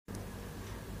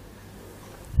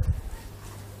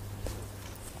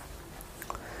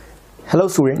Hello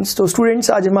students. तो students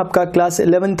आज हम आपका क्लास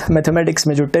 11th मैथमेटिक्स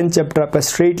में जो 10th चैप्टर आपका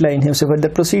स्ट्रेट लाइन है उसे फर्दर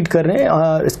प्रोसीड कर रहे हैं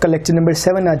और इसका लेक्चर नंबर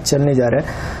 7 आज चलने जा रहा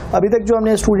है। अभी तक जो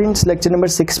हमने स्टूडेंट्स लेक्चर नंबर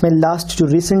 6 में लास्ट जो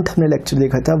रिसेंट हमने लेक्चर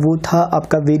देखा था वो था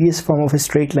आपका various form of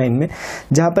straight line में,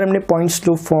 जहाँ पर हमने point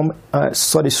slope form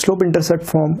slope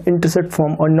intercept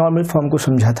form और नॉर्मल फॉर्म को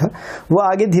समझा था। वो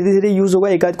आगे धीरे धीरे यूज होगा,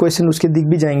 एक आध क्वेश्चन उसके दिख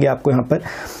भी जाएंगे आपको। यहाँ पर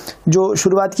जो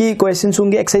शुरुआत की क्वेश्चन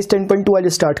होंगे एक्सरसाइज 10.2 आज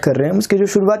स्टार्ट कर रहे हैं, उसके जो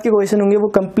शुरुआत के क्वेश्चन होंगे वो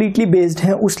कंप्लीटली बेस्ड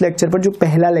हैं उस लेक्चर पर जो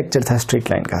पहला लेक्चर था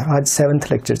स्ट्रेट लाइन का। आज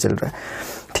 7th लेक्चर चल रहा है,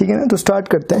 ठीक है ना। तो स्टार्ट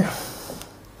करते हैं।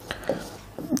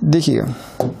 देखिएगा,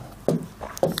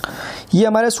 ये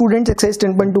हमारा स्टूडेंट एक्सरसाइज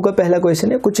 10.2 का पहला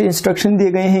क्वेश्चन है। कुछ इंस्ट्रक्शन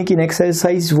दिए गए हैं कि इन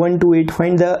exercise 1 to 8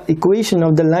 find the equation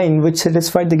of the line which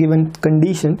satisfied the given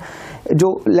condition. जो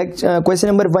क्वेश्चन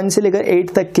नंबर 1 से लेकर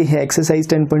 8 तक के है एक्सरसाइज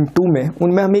 10.2 में,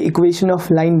 उनमें हमें इक्वेशन ऑफ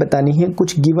लाइन बतानी है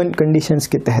कुछ गिवन कंडीशंस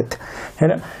के तहत, है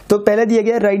ना। तो पहला दिया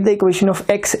गया right the equation of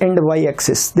x and Y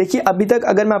axis. देखिए अभी तक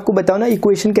अगर मैं आपको बताऊं ना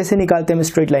इक्वेशन कैसे निकालते हैं हम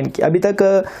स्ट्रेट लाइन की, अभी तक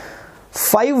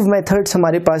 5 मेथड्स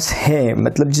हमारे पास हैं,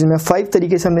 मतलब जिसमें 5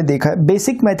 तरीके से हमने देखा है।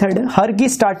 बेसिक मेथड है, हर की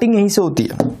स्टार्टिंग यहीं से होती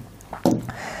है,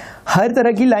 हर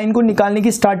तरह की लाइन को निकालने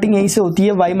की स्टार्टिंग यहीं से होती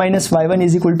है। y minus y1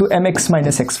 is equal to mx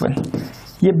minus x1।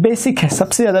 ये बेसिक है,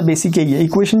 सबसे ज्यादा बेसिक यही है।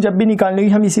 इक्वेशन जब भी निकालने की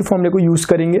हम इसी फॉर्मूले को यूज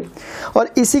करेंगे और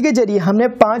इसी के जरिए हमने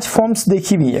 5 फॉर्म्स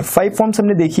देखी हुई है, 5 फॉर्म्स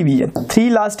हमने देखी हुई है। 3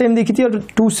 लास्ट टाइम देखी थी और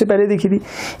 2 से पहले देखी थी।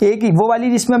 एक वो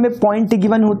वाली जिसमें हमें पॉइंट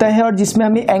गिवन होता है और जिसमें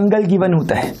हमें एंगल गिवन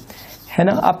होता है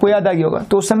ना, आपको याद आ गया होगा।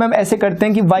 तो उस समय हम ऐसे करते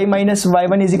हैं कि y minus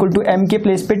y1 is equal to m के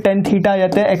प्लेस पे tan थीटा आ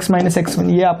जाता है x माइनस x1।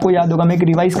 ये आपको याद होगा, मैं एक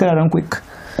रिवाइज करा रहा हूँ क्विक।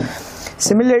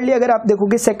 सिमिलरली अगर आप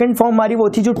देखोगे सेकंड फॉर्म हमारी वो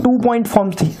थी जो 2 पॉइंट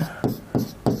फॉर्म थी,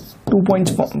 2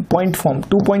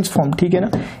 पॉइंट्स फॉर्म, ठीक है ना।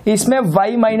 इसमें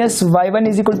y minus y1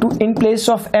 is equal to in place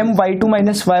of m y2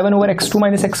 minus y1 over x2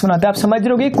 minus x1 आता है। आप समझ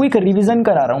रहे होगे, क्विक रिविजन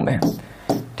करा रहा हूं मैं,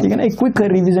 ठीक है ना, एक क्विक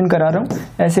रिवीजन करा रहा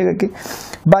हूं ऐसे करके।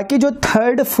 बाकी जो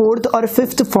 3rd, 4th और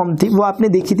 5th फॉर्म थी वो आपने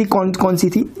देखी थी, कौन सी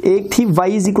थी। एक थी y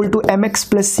is equal to mx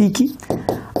plus सी की,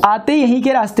 आते यहीं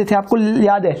के रास्ते थे, आपको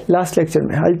याद है लास्ट लेक्चर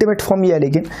में, अल्टीमेट फॉर्म ये है।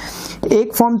 लेकिन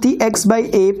एक फॉर्म थी x by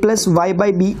A plus Y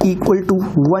by B equal to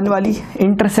 1 वाली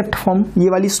इंटरसेप्ट फॉर्म, ये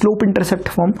वाली स्लोप इंटरसेप्ट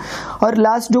फॉर्म। और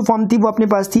लास्ट जो फॉर्म थी वो अपने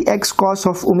पास थी x cos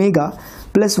of omega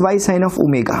plus y sign of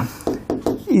omega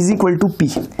is equal to P,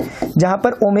 जहां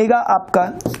पर ओमेगा आपका,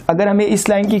 अगर हमें इस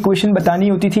लाइन की इक्वेशन बतानी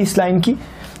होती थी इस लाइन की,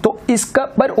 तो इसका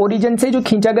पर ओरिजिन से जो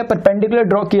खींचा गया परपेंडिकुलर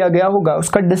ड्रॉ किया गया होगा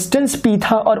उसका डिस्टेंस पी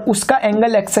था और उसका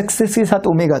एंगल एक्स एक्सिस के साथ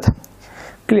ओमेगा था।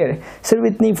 क्लियर है, सिर्फ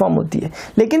इतनी फॉर्म होती है।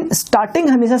 लेकिन स्टार्टिंग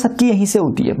हमेशा सबकी यहीं से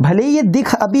होती है, भले ये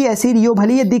दिख अभी ऐसी रही हो,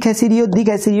 भले ये दिख ऐसी रही हो,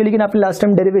 लेकिन आपने लास्ट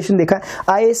टाइम डेरिवेशन देखा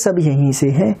आए सब यहीं से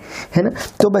है ना।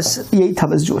 तो बस यही था,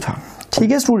 बस जो था,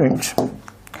 ठीक है स्टूडेंट्स।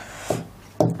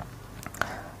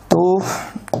 तो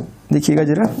देखिएगा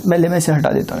जरा, पहले मैं इसे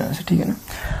हटा देता हूँ यहाँ से, ठीक है ना।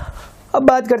 अब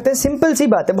बात करते हैं, सिंपल सी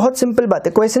बात है, बहुत सिंपल बात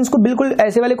है। क्वेश्चंस को बिल्कुल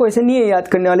ऐसे वाले क्वेश्चन नहीं है याद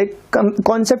करने वाले,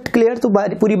 कॉन्सेप्ट क्लियर तो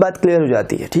पूरी बात क्लियर हो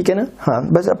जाती है, ठीक है ना। हाँ,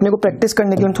 बस अपने को प्रैक्टिस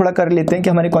करने के लिए थोड़ा कर लेते हैं कि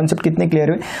हमारे कॉन्सेप्ट कितने क्लियर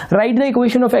हुए। Right the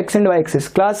equation of x and Y axis.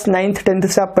 Class 9th 10th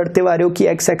से आप पढ़ते आ रहे हो कि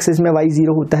एक्स एक्सिस में y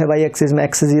 0 होता है, वाई एक्सिस में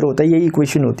x 0 होता है। यही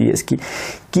इक्वेशन होती है इसकी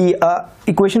कि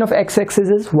equation of x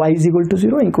axis is y is equal to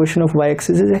 0, equation of Y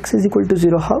axis is x is equal to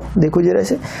 0। How, देखो जरा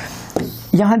से,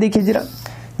 यहाँ देखिए जरा,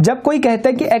 जब कोई कहता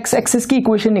है कि एक्स एक्सिस की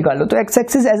इक्वेशन निकालो, तो x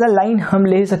axis as a line हम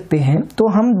ले सकते हैं। तो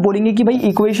हम बोलेंगे कि भाई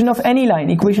equation of any line,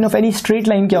 equation of any straight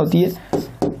line क्या होती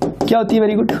है,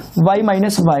 very good, y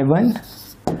minus y1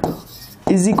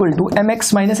 is equal to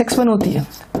mx minus x1 होती है।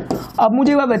 अब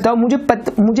मुझे वह बताओ,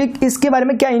 मुझे इसके बारे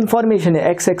में क्या इंफॉर्मेशन है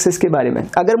एक्स एक्सिस के बारे में।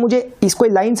 अगर मुझे इसको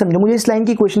लाइन समझो, मुझे इस लाइन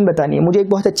की इक्वेशन बतानी है, मुझे एक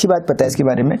बहुत अच्छी बात पता है इसके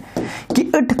बारे में कि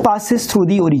it passes through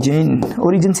the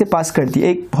origin से पास करती है,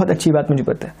 एक बहुत अच्छी बात मुझे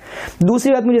पता है।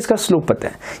 दूसरी बात, मुझे इसका स्लोप पता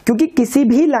है, क्योंकि किसी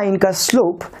भी लाइन का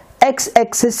स्लोप एक्स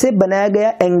एक्सिस से बनाया गया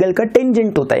एंगल का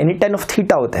टेंजेंट होता है, यानी tan ऑफ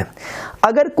थीटा होता है।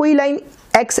 अगर कोई लाइन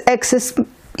एक्स एक्सिस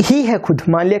ही है खुद,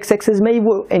 मान लिया एक्स एक्सिस में ही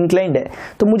वो इंक्लाइंड है,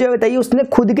 तो मुझे बताइए उसने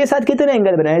खुद के साथ कितना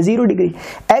एंगल बनाया, 0 डिग्री।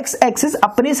 एक्स एक्सिस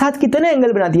अपने साथ कितना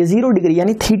एंगल बनाती है, 0 डिग्री,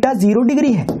 यानी थीटा 0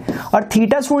 डिग्री है। और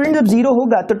थीटा स्टूडेंट जब 0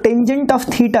 होगा तो टेंजेंट ऑफ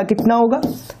थीटा कितना होगा,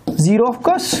 0 ऑफ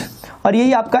कोर्स, और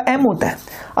यही आपका m होता है।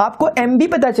 आपको m भी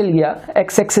पता चल गया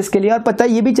एक्स एक्सिस के लिए, और पता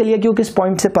ये भी चल गया कि वो किस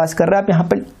पॉइंट से पास कर रहा है। आप यहाँ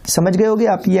पर समझ गए होगे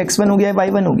आप, ये x1 हो गया,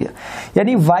 y1 हो गया,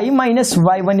 यानी y minus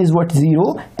y1 is what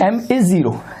 0, m is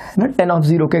 0 ना, tan ऑफ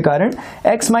 0 के कारण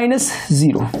x माइनस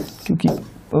 0, क्योंकि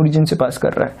ओरिजिन से पास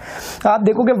कर रहा है। आप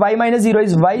देखोगे y minus 0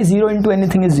 is y, 0 into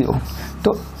anything is 0।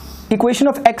 तो equation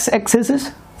of x axis is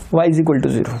y is equal to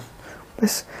 0।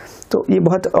 बस तो ये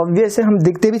बहुत ऑब्वियस है, हम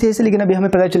दिखते भी थे इसे, लेकिन अभी हमें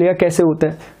पता चलेगा कैसे होता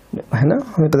है ना,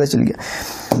 हमें पता चल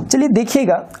गया। चलिए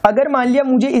देखिएगा, अगर मान लिया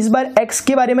मुझे इस बार x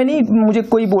के बारे में नहीं मुझे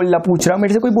कोई पूछ रहा,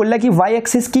 मेरे से कोई बोल रहा कि y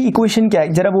एक्सिस की इक्वेशन क्या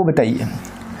है, जरा वो बताइए,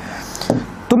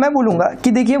 तो मैं बोलूंगा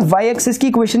कि देखिए y एक्सिस की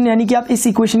इक्वेशन, यानी कि आप इस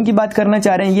इक्वेशन की बात करना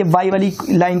चाह रहे हैं, ये y वाली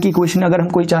लाइन की इक्वेशन अगर हम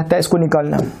कोई चाहता है इसको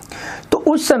निकालना, तो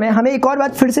उस समय हमें एक और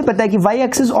बात फिर से पता है कि y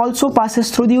axis also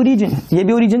passes through the origin, ये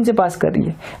भी ओरिजिन से पास कर रही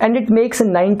है, and it makes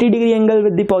 90 degree angle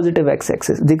with the positive x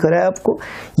axis. दिख रहा है आपको,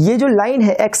 ये जो लाइन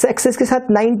है x एक्सिस के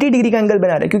साथ 90 डिग्री का एंगल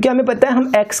बना रहा है, क्योंकि हमें पता है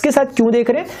हम x के साथ क्यों देख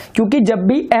रहे हैं, क्योंकि जब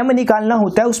भी m निकालना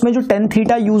होता है उसमें जो tan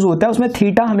थीटा यूज होता है, उसमें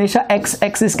थीटा हमेशा x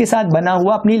एक्सिस के साथ बना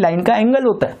हुआ अपनी लाइन का एंगल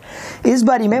होता है। इस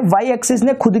बारी में y एक्सिस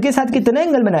ने खुद के साथ कितना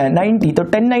एंगल बनाया, 90, तो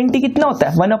tan 90 कितना होता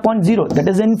है, 1/0, दैट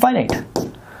इज इनफाइनाइट,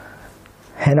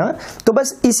 है ना। तो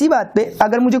बस इसी बात पे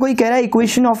अगर मुझे कोई कह रहा है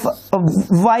इक्वेशन ऑफ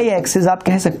y एक्सिस, आप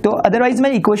कह सकते हो, अदरवाइज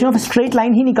मैं इक्वेशन ऑफ स्ट्रेट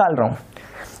लाइन ही निकाल रहा हूं,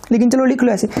 लेकिन चलो लिख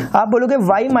लो ऐसे, आप बोलोगे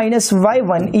y minus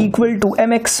y1 equal to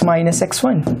mx minus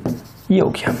x1, ये हो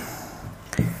गया।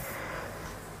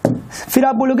 फिर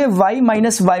आप बोलोगे y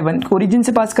माइनस y1 ओरिजिन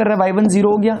से पास कर रहा है, y1 0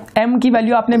 हो गया, m की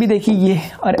वैल्यू आपने भी देखी ये,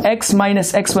 और x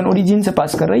माइनस x1 ओरिजिन से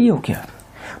पास कर रहा है, ये हो गया।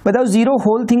 बताओ 0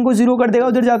 होल थिंग को 0 कर देगा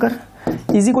उधर जाकर,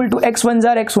 is equal to x one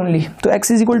jar x only, तो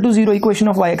x is equal to 0, equation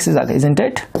of y axis आ गया, इजंट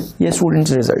इट। ये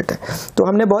स्टूडेंट्स रिजल्ट है। तो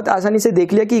हमने बहुत आसानी से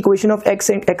देख लिया कि इक्वेशन ऑफ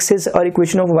x एक्सिस और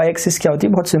इक्वेशन ऑफ y एक्सिस क्या होती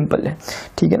है, बहुत सिंपल है,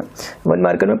 ठीक है ना। 1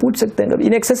 मार्कर में पूछ सकते हैं कभी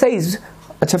इन एक्सरसाइज।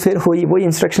 अच्छा, फिर वही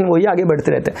इंस्ट्रक्शन वही आगे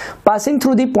बढ़ते रहते हैं। Passing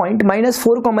through the point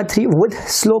 -4,3 with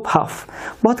slope half.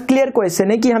 बहुत क्लियर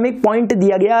क्वेश्चन है कि हमें एक पॉइंट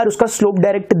दिया गया और उसका स्लोप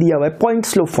डायरेक्ट दिया हुआ है, पॉइंट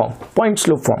स्लोप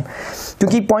फॉर्म,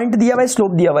 क्योंकि पॉइंट दिया हुआ है,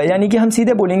 स्लोप दिया हुआ है, यानी कि हम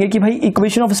सीधे बोलेंगे कि भाई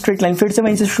इक्वेशन ऑफ स्ट्रेट लाइन, फिर से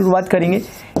वहीं से शुरुआत करेंगे।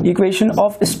 Equation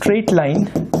of straight line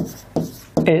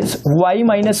is y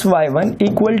minus y1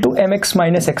 equal to mx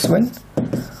minus x1।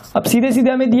 अब सीधे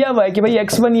सीधे हमें दिया हुआ है कि भाई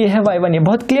x1 ये है, y1 ये,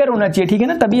 बहुत क्लियर होना चाहिए, ठीक है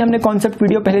ना, तभी हमने कॉन्सेप्ट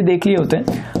वीडियो पहले देख लिए होते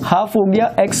हैं। हाफ हो गया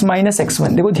x माइनस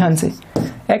x1, देखो ध्यान से,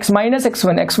 x माइनस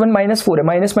x1 माइनस 4 है,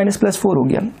 माइनस माइनस प्लस 4 हो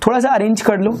गया। थोड़ा सा अरेंज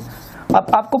कर लो। अब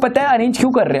आपको पता है अरेंज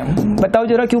क्यों कर रहे हैं हम, बताओ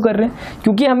जरा क्यों कर रहे हैं,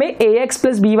 क्योंकि हमें ax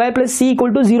plus by plus c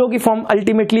equal to 0 की फॉर्म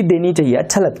अल्टीमेटली देनी चाहिए,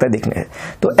 अच्छा लगता है देखने।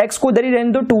 तो x को उधर ही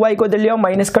रहने दो, 2y को उधर ले आओ,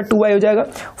 माइनस का 2y हो जाएगा,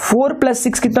 4 प्लस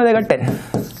 6 कितना देगा,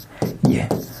 10। ये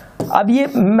अब ये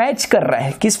मैच कर रहा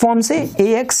है किस फॉर्म से,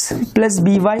 ax plus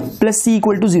by plus c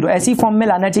equal to 0, ऐसी फॉर्म में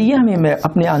लाना चाहिए हमें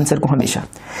अपने आंसर को हमेशा।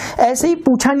 ऐसे ही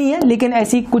पूछा नहीं है, लेकिन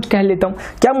ऐसे ही कुछ कह लेता हूं।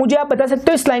 क्या मुझे आप बता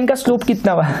सकते हो इस लाइन का स्लोप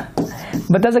कितना हुआ,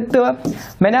 बता सकते हो आप?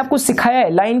 मैंने आपको सिखाया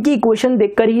है, लाइन की इक्वेशन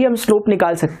देखकर ही हम स्लोप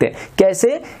निकाल सकते हैं।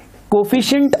 कैसे?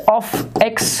 Coefficient of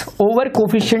x over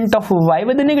coefficient of y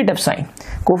with negative sign,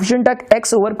 coefficient of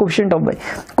x over coefficient of y।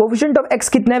 Coefficient of x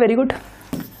कितना है, very good,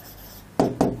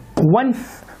 1।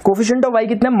 Coefficient of y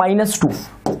कितना है, -2।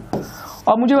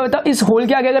 और मुझे बताओ इस होल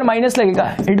के आगे अगर माइनस लगेगा,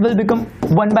 इट विल बिकम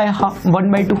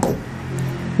 1/2।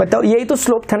 बताओ, यही तो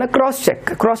स्लोप था ना। क्रॉस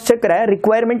चेक कराया,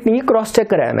 रिक्वायरमेंट नहीं है, क्रॉस चेक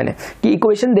कराया मैंने कि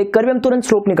इक्वेशन देखकर भी हम तुरंत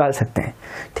स्लोप निकाल सकते हैं,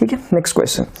 ठीक है। नेक्स्ट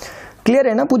क्वेश्चन, क्लियर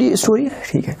है ना पूरी स्टोरी,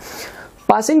 ठीक है।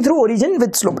 Passing through origin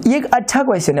with slope, ये एक अच्छा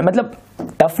क्वेश्चन है, मतलब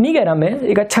टफ नहीं कह रहा मैं,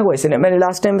 एक अच्छा क्वेश्चन है। मैंने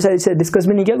लास्ट टाइम इसे डिस्कस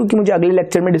भी नहीं किया, क्योंकि मुझे अगले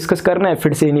लेक्चर में डिस्कस करना है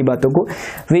फिर से इन्हीं बातों को।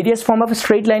 Various form of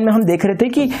straight line में हम देख रहे थे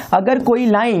कि अगर कोई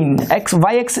लाइन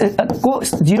y एक्स को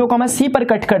 0,c पर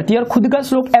कट करती है और खुद का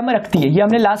स्लोप m रखती है, ये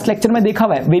हमने लास्ट लेक्चर में देखा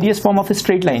हुआ है various form of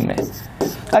straight line में।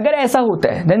 अगर ऐसा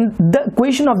होता है, then the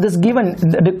equation of this given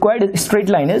required straight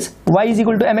line is y is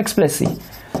equal to mx plus c।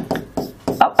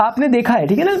 अब आपने देखा है,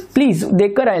 ठीक है ना, प्लीज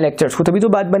देखकर आए लेक्चर्स को, तभी तो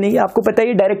बात बनेगी। आपको पता है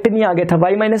ये डायरेक्ट नहीं आ गया था,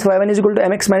 y minus y1 is equal to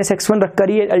mx minus x1 रखकर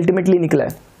ही अल्टीमेटली निकला है,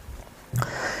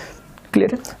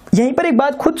 क्लियर है। यहीं पर एक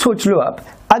बात खुद सोच लो आप,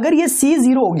 अगर ये c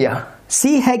 0 हो गया,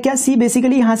 c है क्या, c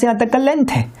बेसिकली यहां से यहां तक का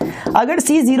लेंथ है। अगर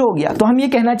c 0 हो गया तो हम ये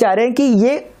कहना चाह रहे हैं कि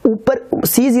ये ऊपर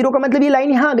c 0 का मतलब ये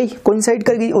लाइन यहां आ गई, कोइंसाइड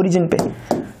कर गई ओरिजिन पे,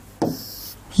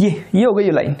 ये हो गई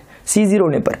ये लाइन c 0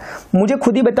 होने पर। मुझे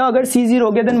खुद ही बताओ, अगर c 0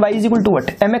 हो गया then y is equal to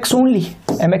what, mx only,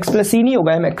 mx plus c नहीं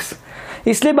होगा, mx।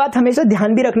 इसलिए बात हमेशा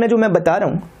ध्यान भी रखना जो मैं बता रहा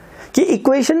हूं कि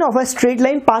equation of a straight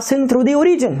line passing through the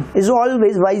origin is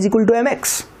always y is equal to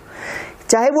mx।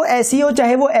 चाहे वो ऐसी हो,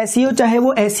 चाहे वो ऐसी हो, चाहे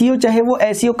वो ऐसी हो, चाहे वो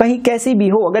ऐसी हो, कहीं कैसी भी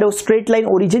हो, अगर वो स्ट्रेट लाइन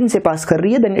ओरिजिन से पास कर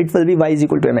रही है then it will be y is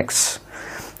equal to mx।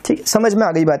 ठीक है, समझ में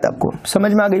आ गई बात आपको,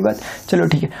 समझ में आ गई बात। चलो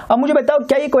ठीक है, अब मुझे बताओ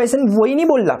क्या ये क्वेश्चन वही नहीं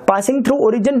बोल रहा, passing through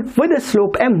origin with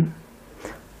slope m,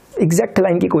 exact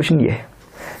line की क्वेश्चन ये है,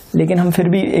 लेकिन हम फिर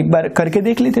भी एक बार करके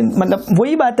देख लेते हैं, मतलब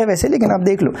वही बात है वैसे, लेकिन आप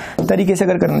देख लो तरीके से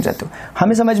अगर करना चाहते हो।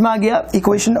 हमें समझ में आ गया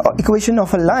equation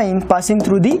of a line passing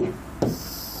through the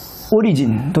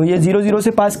origin, तो ये 0 0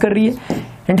 से पास कर रही है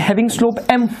एंड हैविंग स्लोप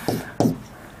m।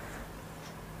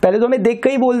 पहले तो हमें देख कर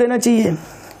ही बोल देना चाहिए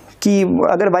कि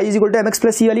अगर y is equal to mx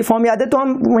plus सी वाली फॉर्म याद है तो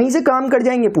हम वहीं से काम कर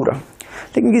जाएंगे पूरा,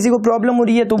 लेकिन किसी को प्रॉब्लम हो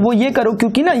रही है तो वो ये करो,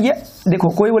 क्योंकि ना ये देखो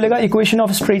कोई बोलेगा इक्वेशन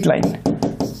ऑफ स्ट्रेट लाइन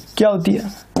क्या होती है,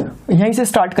 यहीं से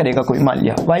स्टार्ट करेगा कोई, मान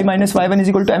लिया y minus Y one is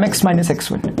equal to mx minus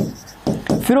x1,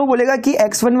 फिर वो बोलेगा कि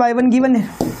x1 y1 गिवन है,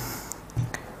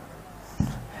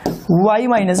 y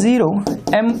माइनस जीरो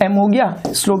m हो गया,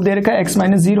 स्लोप दे रखा है x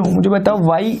माइनस जीरो, मुझे बताओ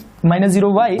y minus zero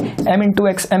y m into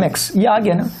x M x, ये आ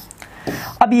गया ना।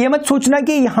 अब ये मत सोचना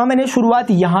कि यहाँ मैंने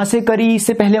शुरुआत यहाँ से करी,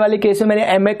 इससे पहले वाले केस में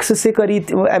मैंने mx से करी,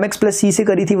 mx प्लस सी से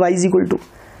करी थी, y इज इक्वल टू,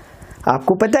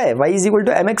 आपको पता है y is equal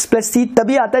to mx plus सी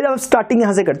तभी आता है जब आप स्टार्टिंग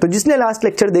यहाँ से करते हो। जिसने लास्ट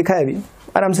लेक्चर देखा है अभी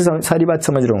आराम से सारी बात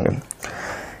समझ रहे होंगे,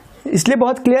 इसलिए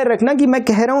बहुत क्लियर रखना कि मैं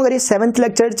कह रहा हूँ अगर ये 7th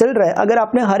लेक्चर चल रहा है, अगर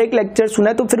आपने हर एक लेक्चर सुना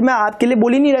है तो फिर मैं आपके लिए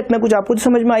बोल ही नहीं रहा, इतना कुछ आपको तो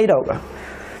समझ में आ ही रहा होगा,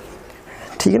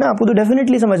 ठीक है ना, आपको तो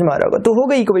डेफिनेटली समझ में आ रहा होगा। तो हो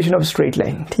गई इक्वेशन ऑफ स्ट्रेट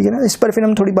लाइन, ठीक है ना। इस पर फिर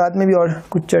हम थोड़ी बाद में भी और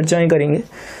कुछ चर्चाएं करेंगे।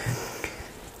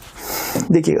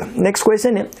 देखिएगा नेक्स्ट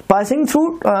क्वेश्चन है पासिंग थ्रू,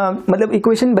 मतलब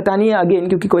इक्वेशन बतानी है अगेन,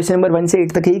 क्योंकि क्वेश्चन नंबर 1 से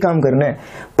 8 तक ही काम करना है।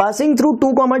 Passing through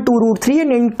 2,2√3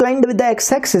 and inclined with the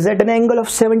x axis at an angle of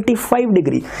 75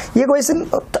 degree. ये क्वेश्चन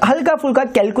हल्का फुल्का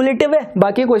कैलकुलेटिव है,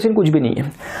 बाकी क्वेश्चन कुछ भी नहीं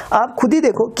है। आप खुद ही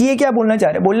देखो कि ये क्या बोलना चाह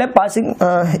रहे हैं। बोलना है पासिंग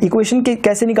इक्वेशन के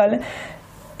कैसे निकालना है,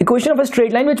 equation of a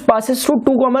straight line which passes through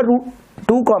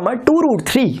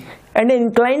 2,2√3 and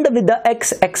inclined with the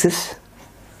x axis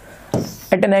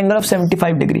at an angle of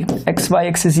 75 degree. X Y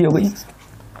axis ही हो गई।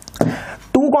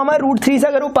 2,√3 से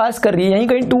अगर वो पास कर रही है, यहीं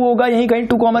कहीं 2 होगा, यहीं कहीं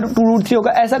 2,2√3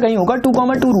 होगा, ऐसा कहीं होगा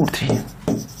 2,2√3,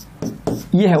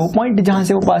 ये है वो पॉइंट जहां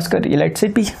से वो पास कर रही है, लेट्स से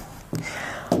P।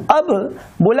 अब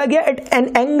बोला गया eight an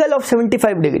angle of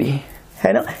 75 degree,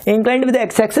 है ना, inclined with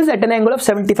x axis at an angle of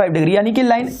 75 degree, यानी कि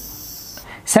लाइन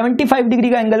 75 डिग्री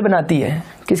का एंगल बनाती है,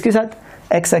 किसके साथ,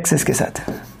 एक्स एक्सिस के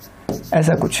साथ,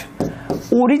 ऐसा कुछ।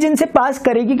 ओरिजिन से पास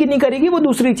करेगी कि नहीं करेगी वो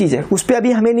दूसरी चीज है, उस पर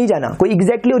अभी हमें नहीं जाना। कोई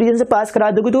एग्जैक्टली ओरिजिन से पास करा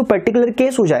दोगे तो वो पर्टिकुलर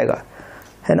केस हो जाएगा,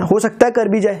 है ना, हो सकता है कर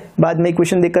भी जाए, बाद में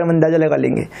इक्वेशन देखकर हम अंदाजा लगा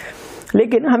लेंगे।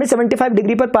 लेकिन हमें 75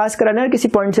 डिग्री पर पास कराना है, किसी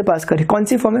पॉइंट से पास करे। कौन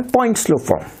सी फॉर्म है, point slope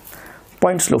form,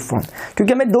 point slope form,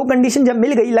 क्योंकि हमें दो कंडीशन जब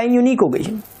मिल गई लाइन यूनिक हो गई,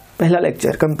 पहला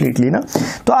लेक्चर कंप्लीटली ना।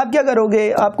 तो आप क्या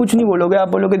करोगे, आप कुछ नहीं बोलोगे, आप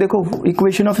बोलोगे देखो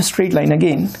equation of straight line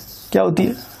again क्या होती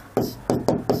है,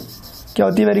 क्या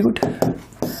होती है, very good,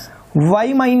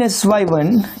 y minus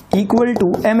y1 equal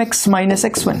to mx minus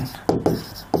x1।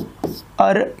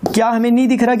 और क्या हमें नहीं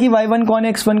दिख रहा कि y1 कौन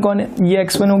है, x1 कौन है, ये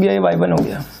x1 हो गया, ये y1 हो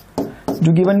गया,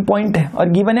 जो गिवन पॉइंट है, और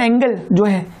गिवन एंगल जो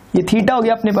है ये थीटा हो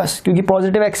गया अपने पास, क्योंकि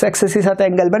पॉजिटिव एक्स एक्सिस के साथ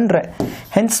एंगल बन रहा है।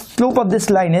 Hence slope of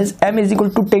this line is m is equal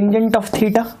to tangent of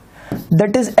theta,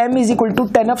 that is m is equal to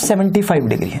 10 of 75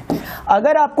 degree.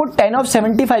 अगर आपको 10 ऑफ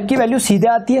 75 की वैल्यू सीधे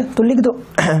आती है तो लिख दो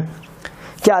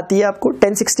क्या आती है आपको,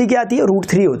 1060 की आती है,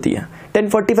 √3 होती है,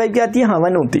 1045 की आती है, हाँ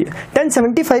 1 होती है,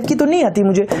 1075 की तो नहीं आती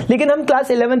मुझे, लेकिन हम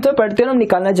क्लास 11 में पढ़ते हैं, हम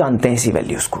निकालना जानते हैं इसी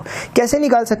वैल्यूज को। कैसे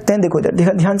निकाल सकते हैं, देखो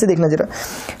ध्यान से देखना जरा।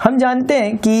 हम जानते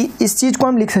हैं कि इस चीज को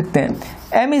हम लिख सकते हैं,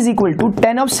 m is equal to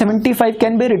 10 of 75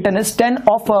 can be written as 10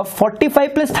 of 45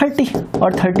 plus 30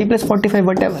 और 30 प्लस 45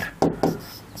 वटएवर।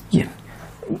 ये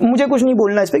मुझे कुछ नहीं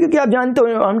बोलना इस पर, क्योंकि आप जानते हो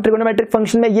हम ट्रिगोनोमेट्रिक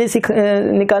फंक्शन में ये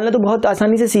निकालना तो बहुत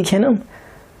आसानी से सीखे ना।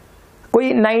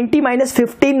 कोई 90 माइनस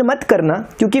 15 मत करना,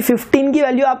 क्योंकि 15 की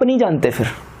वैल्यू आप नहीं जानते, फिर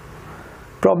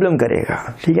प्रॉब्लम करेगा,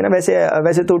 ठीक है ना।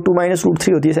 वैसे तो 2 माइनस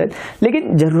 √3 होती है शायद,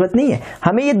 लेकिन जरूरत नहीं है,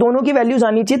 हमें ये दोनों की वैल्यूज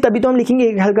आनी चाहिए, तभी तो हम लिखेंगे।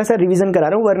 हल्का सा रिवीजन करा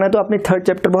रहा हूँ, वरना तो आपने 3rd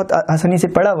चैप्टर बहुत आसानी से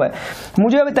पढ़ा हुआ है।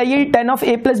 मुझे बताइए 10 ऑफ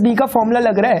a प्लस b का फॉर्मूला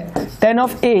लग रहा है, 10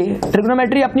 ऑफ a,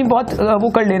 ट्रिग्नोमेट्री अपनी बहुत वो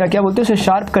कर लेना, क्या बोलते हैं उसे,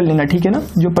 शार्प कर लेना, ठीक है ना,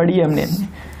 जो पढ़ी है हमने।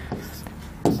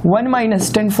 1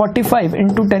 माइनस 1045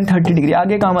 इंटू 1030 डिग्री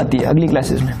आगे काम आती है अगली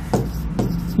क्लासेस में।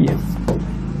 ये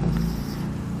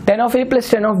 10 of a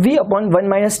plus 10 of v upon 1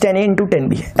 minus 10a into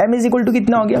 10b। m is equal to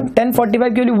कितना हो गया,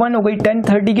 1045 की वैल्यू 1 हो गई,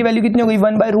 1030 की वैल्यू कितनी हो गई,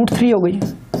 1/√3 हो गई,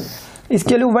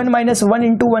 इसकी वैल्यू 1 माइनस 1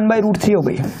 इंटू 1/√3 हो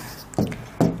गई।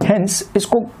 हेंस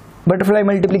इसको बटरफ्लाई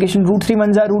मल्टीप्लीकेशन √3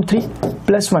 1 जा √3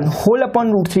 प्लस 1 होल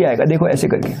अपॉन √3 आएगा। देखो ऐसे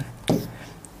करके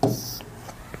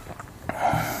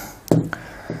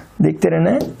देखते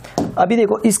रहना है। अभी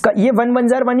देखो इसका ये 1 1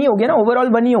 जार 1 ही हो गया ना, ओवरऑल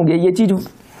 1 ही हो गया,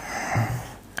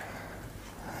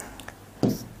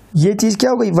 ये चीज क्या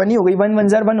हो गई, 1 ही हो गई, 1 1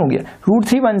 जार 1 हो गया,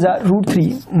 √3 1 jar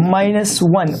 √3 minus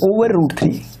 1 over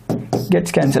 √3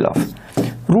 gets cancel of,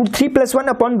 √3 plus 1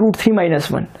 upon √3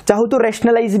 minus 1। चाहो तो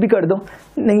रैशनलाइज भी कर दो,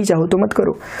 नहीं चाहो तो मत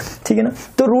करो, ठीक है ना।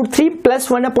 तो √3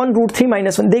 प्लस 1 अपॉन √3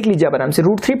 माइनस 1 देख लीजिए आराम से,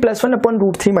 √3 प्लस 1 अपॉन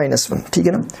 √3 माइनस 1, ठीक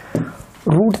है ना।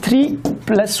 √3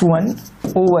 प्लस 1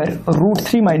 ओवर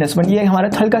 √3 माइनस 1, ये हमारा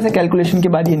हल्का सा कैलकुलेशन के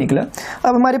बाद ये निकला।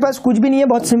 अब हमारे पास कुछ भी नहीं है,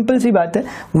 बहुत सिंपल सी बात है,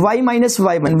 y माइनस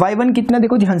y1 कितना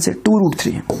देखो ध्यान से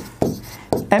 2√3,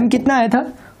 m कितना आया था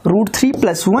 √3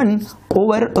 + 1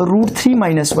 ओवर √3 -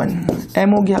 1 m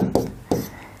हो गया,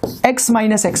 x -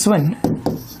 x1,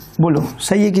 बोलो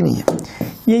सही है कि नहीं है?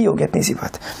 यही हो गया, इतनी सी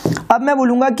बात। अब मैं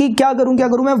बोलूंगा कि क्या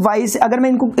करूं मैं y से, अगर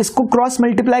मैं इसको क्रॉस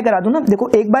मल्टीप्लाई करा दूं ना, देखो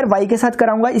एक बार y के साथ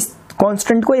कराऊंगा इस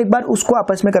कांस्टेंट को, एक बार उसको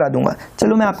आपस में करा दूंगा।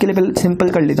 चलो मैं आपके लिए सिंपल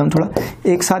कर लेता हूं थोड़ा,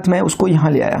 एक साथ मैं उसको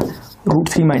यहां ले आया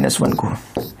 √3 - 1 को,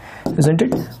 isn't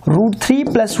it? √3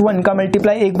 + 1 का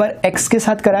मल्टीप्लाई एक बार x के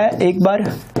साथ कराया, एक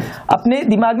बार अपने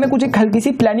दिमाग में कुछ एक हल्की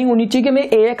सी प्लानिंग होनी चाहिए कि मैं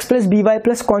ax + by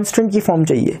 + कांस्टेंट की फॉर्म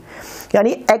चाहिए,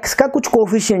 यानी x का कुछ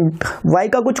कोफिशिएंट, y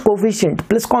का कुछ कोफिशिएंट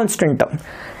प्लस कांस्टेंट टर्म।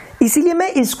 इसीलिए मैं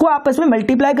इसको आपस में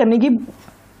मल्टीप्लाई करने की,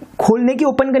 खोलने की,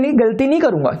 ओपन करने की गलती नहीं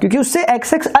करूंगा, क्योंकि उससे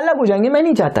x अलग हो जाएंगे। मैं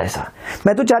नहीं चाहता ऐसा,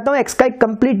 मैं तो चाहता हूं x का एक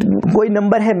कंप्लीट कोई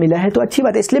नंबर है, मिला है तो अच्छी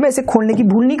बात है, इसलिए मैं इसे खोलने की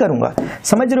भूल नहीं करूंगा।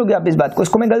 समझ रहे हो आप इस बात को?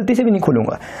 इसको मैं गलती से भी नहीं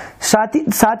खोलूंगा।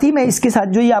 साथ ही मैं इसके साथ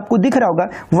जो ये आपको दिख रहा होगा,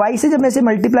 y से जब मैं इसे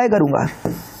मल्टीप्लाई करूंगा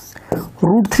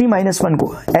 √3 - 1 को,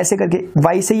 ऐसे करके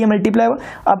y से ये मल्टीप्लाई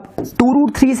होगा। अब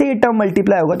 2√3 से ये टर्म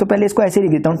मल्टीप्लाई होगा, तो पहले इसको ऐसे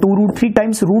लिख देता हूं, 2√3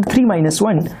 times √3 -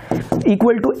 1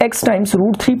 equal to x times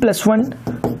 √3 + 1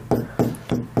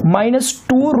 minus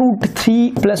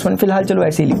 2√3 + 1। फिलहाल चलो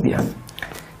ऐसे ही लिख दिया,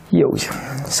 ये हो गया।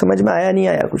 समझ में आया नहीं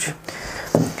आया कुछ?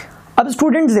 अब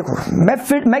स्टूडेंट्स देखो,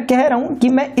 मैं कह रहा हूं कि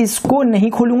मैं इसको नहीं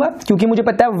खोलूंगा, क्योंकि मुझे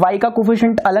पता है y का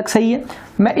कोफिशिएंट अलग सही है।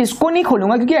 मैं इसको नहीं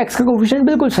खोलूंगा क्योंकि x का कोफिशिएंट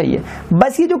बिल्कुल सही है।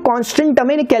 बस ये जो कांस्टेंट टर्म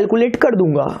है कैलकुलेट कर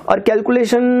दूंगा, और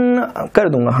कैलकुलेशन कर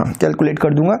दूंगा, हाँ कैलकुलेट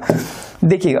कर दूंगा।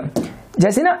 देखिएगा,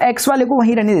 जैसे ना x वाले को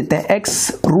वहीं रहने देते हैं,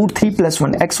 x √3 +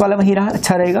 1, x वाला वहीं रहा,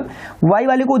 अच्छा रहेगा। y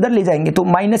वाले को उधर ले जाएंगे, तो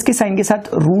माइनस के साइन के साथ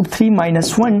 √3 -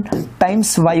 1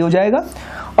 टाइम्स y हो जाएगा।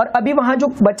 और अभी वहां जो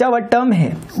बचा हुआ टर्म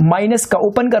है माइनस का,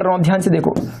 ओपन कर रहा हूं, ध्यान से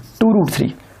देखो,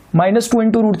 2√3 -2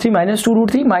 × √3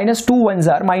 -2√3 -2 1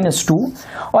 -2,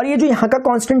 और ये जो यहाँ का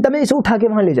कांस्टेंट टर्म है इसे उठा के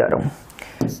वहां ले जा रहा हूं,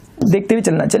 देखते हुए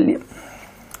चलना। चलिए,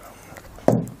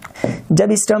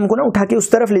 जब इस टर्म को ना उठा के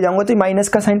उस तरफ ले जाऊंगा तो माइनस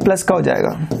का साइन प्लस का हो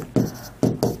जाएगा।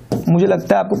 मुझे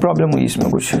लगता है आपको प्रॉब्लम हुई इसमें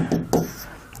कुछ,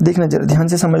 देखना जरा ध्यान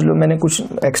से समझ लो, मैंने कुछ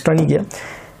एक्स्ट्रा नहीं किया।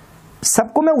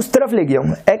 सबको मैं उस तरफ ले गया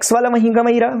हूं, x वाला वहीं का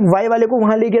वहीं रहा, y वाले को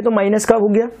वहां ले गया तो माइनस का हो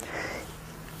गया।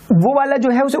 वो वाला जो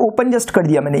है उसे ओपन जस्ट कर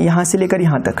दिया मैंने, यहां से लेकर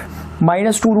यहां तक,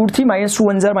 -2√3 -2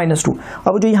 1 -2।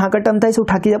 अब जो यहाँ का टर्म था इसे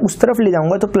उठा के जब उस तरफ ले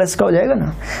जाऊंगा तो प्लस का हो जाएगा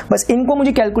ना। बस इनको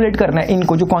मुझे कैलकुलेट करना है,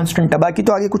 इनको जो कांस्टेंट है, बाकी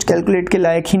तो आगे कुछ कैलकुलेट के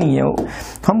लायक ही नहीं है वो।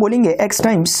 हम बोलेंगे x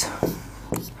टाइम्स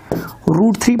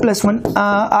 √3 + 1।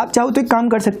 आप चाहो तो एक काम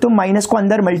कर सकते हो, माइनस को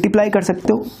अंदर मल्टीप्लाई कर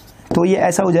सकते हो, तो ये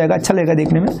ऐसा हो जाएगा, अच्छा लगेगा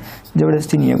देखने में,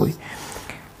 जबरदस्ती नहीं है कोई।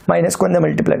 माइनस को अंदर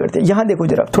मल्टीप्लाई करते हैं, यहाँ देखो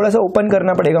जरा, थोड़ा सा ओपन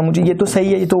करना पड़ेगा मुझे, ये तो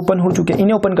सही है, ये तो ओपन हो चुके हैं,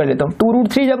 इन्हें ओपन कर लेता हूँ।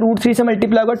 2√3 जब √3 से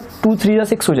मल्टीप्लाई होगा 2 3 जा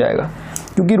 6 हो जाएगा,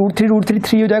 क्योंकि √3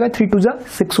 3 हो जाएगा, 3 2 जा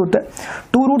 6 होता है।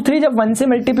 2√3 जब 1 से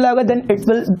मल्टीप्लाई होगा देन इट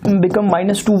विल बिकम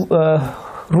 -2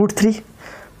 √3।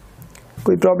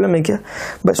 कोई प्रॉब्लम है क्या?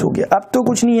 बस हो गया, अब तो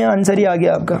कुछ नहीं है, आंसर ही आ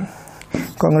गया आपका,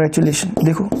 कॉन्ग्रेचुलेशन।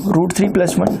 देखो √3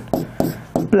 + 1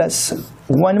 प्लस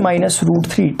 1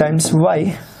 -√3 टाइम्स y,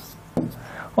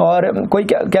 और कोई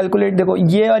कैलकुलेट, देखो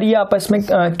ये और ये आपस में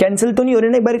कैंसिल तो नहीं हो रहे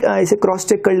ना, एक बार इसे क्रॉस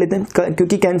चेक कर लेते हैं,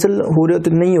 क्योंकि कैंसिल हो रहे हो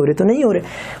तो नहीं हो रहे, तो नहीं हो रहे।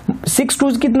 6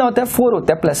 2 कितना होता है? 4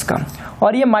 होता है प्लस का,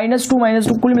 और ये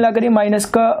 -2 कुल मिलाकर ये माइनस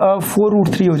का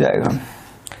 4√3 हो जाएगा,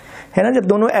 है ना। जब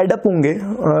दोनों एडअप होंगे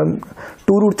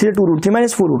 2√3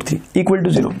 -4√3 इक्वल टू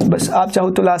 0। बस आप चाहो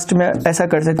तो लास्ट में ऐसा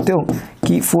कर सकते हो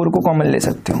कि 4 को कॉमन ले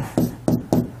सकते हो,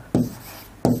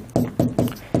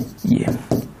 ये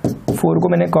 4 को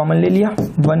मैंने कॉमन ले लिया,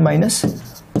 1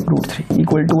 -√3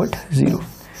 इक्वल टू 0।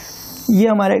 ये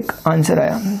हमारा एक आंसर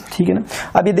आया, ठीक है ना।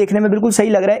 अब ये देखने में बिल्कुल सही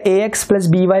लग रहा है, ax +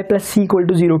 by + c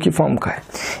 = 0 की फॉर्म का है।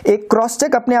 एक क्रॉस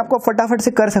चेक अपने आप को फटाफट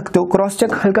से कर सकते हो, क्रॉस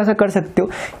चेक हल्का सा कर सकते हो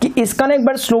कि इसका ना एक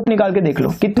बार स्लोप निकाल के देख लो,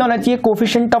 कितना होना चाहिए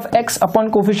coefficient of x upon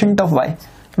coefficient of y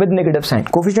with negative sign.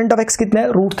 Coefficient of x कितना है?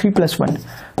 √3 + 1।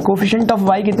 कोफिशिएंट ऑफ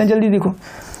y कितना, जल्दी देखो,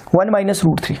 1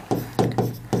 -√3।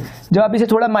 जब आप इसे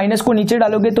थोड़ा माइनस को नीचे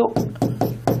डालोगे तो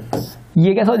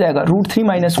ये कैसा हो जाएगा? √3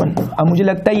 - 1। अब मुझे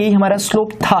लगता है यही हमारा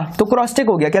स्लोप था, तो क्रॉस चेक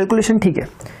हो गया, कैलकुलेशन ठीक है,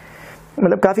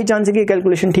 मतलब काफी चांस है कि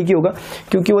कैलकुलेशन ठीक ही होगा,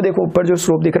 क्योंकि वो देखो ऊपर जो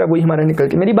स्लोप दिख रहा है वही हमारा निकल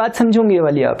के। मेरी बात समझोगे ये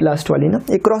वाली आप, लास्ट वाली ना,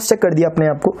 एक क्रॉस चेक कर दिया अपने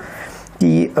आप को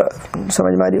कि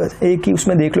समझ में आ रही बात। एक ही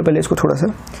उसमें देख लो पहले, इसको थोड़ा सा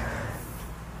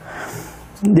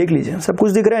देख लीजिए, सब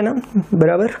कुछ दिख रहा है ना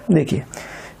बराबर, देखिए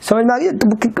समझ में आ गई।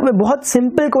 तो बहुत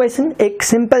सिंपल क्वेश्चन, एक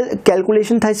सिंपल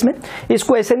कैलकुलेशन था इसमें। इस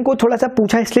क्वेश्चन को थोड़ा सा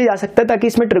पूछा इसलिए जा सकता है ताकि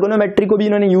इसमें ट्रिगोनोमेट्री को भी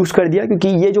इन्होंने यूज कर दिया, क्योंकि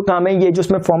ये जो काम है, ये जो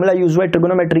इसमें फॉर्मूला यूज हुआ है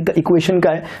ट्रिगोनोमेट्री का, इक्वेशन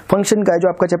का है, फंक्शन का है, जो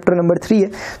आपका चैप्टर नंबर 3 है।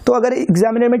 तो अगर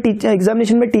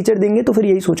एग्जामिनेशन में टीचर देंगे तो फिर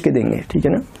यही सोच के देंगे, ठीक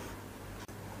है ना।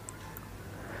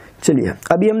 चलिए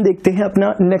अभी हम देखते हैं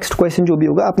अपना नेक्स्ट क्वेश्चन जो भी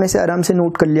होगा, आपने से आराम से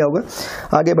नोट कर लिया होगा,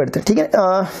 आगे बढ़ते हैं, ठीक है।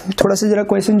 थोड़ा सा जरा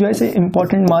क्वेश्चन जो है इसे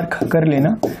इंपॉर्टेंट मार्क कर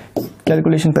लेना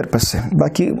कैलकुलेशन पर्पज से,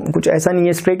 बाकी कुछ ऐसा नहीं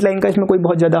है स्ट्रेट लाइन का, इसमें कोई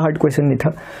बहुत ज़्यादा हार्ड क्वेश्चन नहीं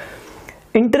था।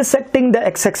 इंटरसेक्टिंग द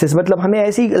एक्स एक्सिस, मतलब हमें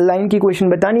ऐसी लाइन की क्वेश्चन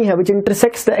बतानी है विच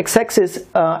intersects the x axis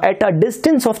at a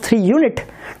distance of 3 unit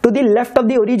to the left of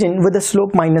the origin with a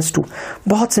slope -2।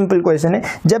 बहुत सिंपल क्वेश्चन है,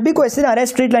 जब भी क्वेश्चन आ रहा है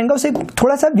स्ट्रेट लाइन का उसे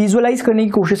थोड़ा सा विजुअलाइज करने की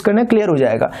कोशिश करना, क्लियर हो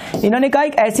जाएगा। इन्होंने कहा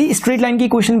एक ऐसी स्ट्रेट लाइन की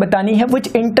क्वेश्चन बतानी है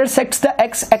विच intersects the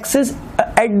x axis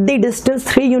at the distance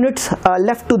 3 units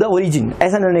left to the origin.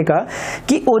 ऐसा इन्होंने कहा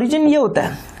कि ओरिजिन ये होता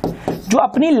है जो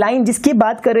अपनी लाइन जिसकी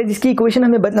बात कर रहे हैं, जिसकी इक्वेशन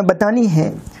हमें बतानी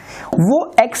है, वो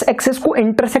एक्स एक्सिस को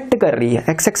इंटरसेक्ट कर रही है,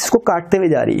 एक्स एक्सिस को काटते हुए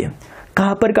जा रही है।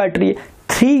 कहां पर काट रही है?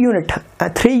 3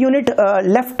 unit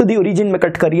left to the origin में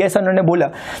कट कर रही है, ऐसा उन्होंने बोला।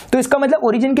 तो इसका मतलब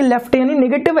ओरिजिन के लेफ्ट यानी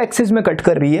नेगेटिव एक्सिस में कट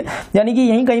कर रही है, यानी कि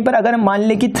यहीं कहीं पर अगर हम मान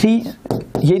ले कि 3,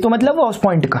 यही तो मतलब है उस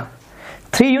पॉइंट का,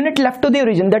 3 unit left to the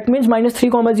origin, that means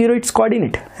 -3,0 it's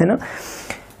coordinate, है ना।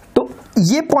 तो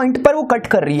ये पॉइंट पर वो कट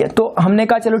कर रही है, तो हमने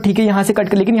कहा चलो ठीक है यहां से कट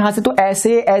कर, लेकिन यहां से तो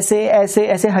ऐसे ऐसे ऐसे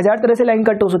ऐसे 1000 तरह से लाइन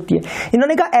कट हो सकती है।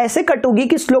 इन्होंने कहा ऐसे कट होगी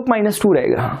कि स्लोप -2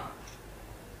 रहेगा,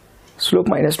 स्लोप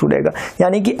 -2 रहेगा,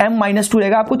 यानी कि m -2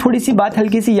 रहेगा। आपको थोड़ी सी बात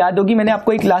हल्की सी याद होगी, मैंने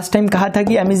आपको एक लास्ट टाइम कहा था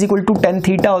कि m = tan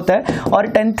थीटा होता है, और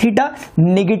tan थीटा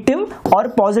नेगेटिव और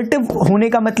पॉजिटिव होने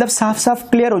का मतलब साफ साफ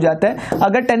क्लियर हो जाता है।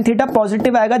 अगर tan थीटा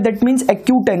पॉजिटिव आएगा that means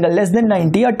acute angle less than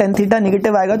 90, और tan थीटा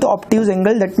नेगेटिव आएगा तो obtuse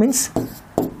angle that means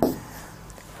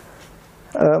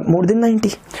more than 90।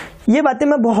 ये बातें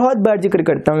मैं बहुत बार जिक्र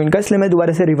करता हूं इनका, इसलिए मैं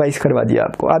दोबारा से रिवाइज करवा दिया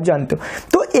आपको, आप जानते हो।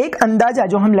 तो एक अंदाजा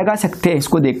जो हम लगा सकते हैं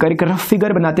इसको देखकर, एक रफ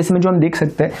फिगर बनाते समय जो हम देख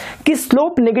सकते हैं कि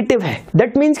स्लोप नेगेटिव है,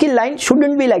 दैट मींस कि line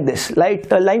shouldn't be like this,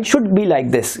 line should be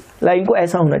like this, line को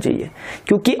ऐसा होना चाहिए,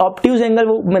 क्योंकि ऑब्ट्यूज एंगल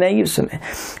वो बनाएगी उस समय,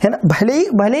 है ना। भले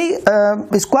ही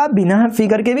इसको आप बिना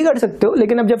फिगर के भी कर सकते हो,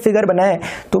 लेकिन अब जब फिगर बनाए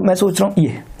तो मैं सोच रहा हूँ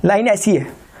ये लाइन ऐसी है,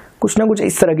 कुछ ना कुछ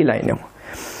इस तरह की लाइन है।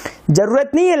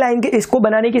 जरूरत नहीं है लाइन के इसको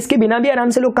बनाने की, इसके बिना भी आराम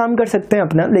से लोग काम कर सकते हैं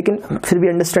अपना, लेकिन फिर भी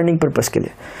अंडरस्टैंडिंग पर्पस के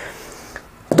लिए।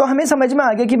 तो हमें समझ में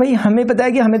आ गया कि भाई हमें पता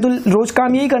है कि हमें तो रोज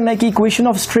काम यही करना है कि इक्वेशन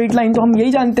ऑफ स्ट्रेट लाइन तो हम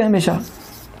यही जानते हैं हमेशा,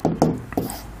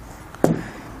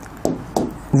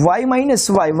 y -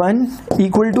 y1 =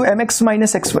 mx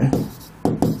 - x1।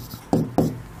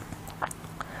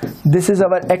 This is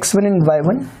our x1 and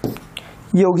y1,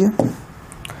 ये हो गया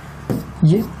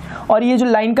ये, और ये जो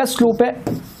लाइन का स्लोप है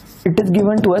it is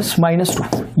given to us -2,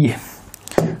 ये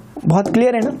बहुत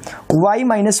क्लियर है ना। y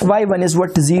 - y1 is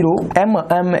what 0, m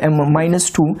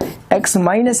 -2, x -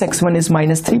 x1 is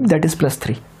 -3, that is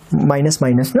 +3, minus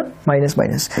ना, minus y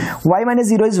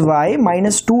 - 0 is y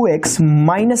 -2x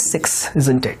 -6,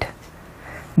 isn't it?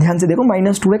 ध्यान से देखो,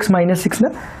 -2x -6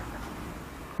 ना,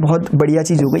 बहुत बढ़िया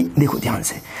चीज हो गई। देखो ध्यान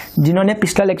से, जिन्होंने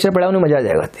पिछला लेक्चर पढ़ा उन्हें मजा आ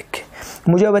जाएगा देख के।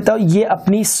 मुझे बताओ ये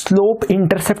अपनी स्लोप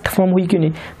इंटरसेप्ट फॉर्म हुई क्यों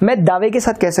नहीं? मैं दावे के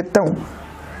साथ कह सकता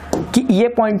हूं कि ये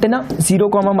पॉइंट ना 0,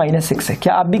 -6 है।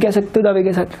 क्या आप भी कह सकते हो दावे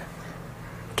के साथ?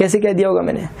 कैसे कह दिया होगा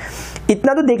मैंने?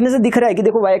 इतना तो देखने से दिख रहा है कि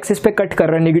देखो y एक्सिस पे कट कर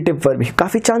रहा है नेगेटिव पर भी,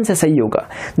 काफी चांस है सही होगा।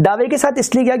 दावे के साथ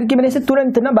इसलिए किया क्योंकि मैंने इसे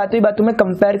तुरंत ना बातों में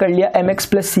कंपेयर कर लिया mx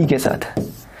 + c के साथ।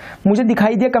 मुझे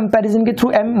दिखाई दिया कंपैरिजन के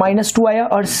थ्रू m -2 आया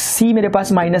और c मेरे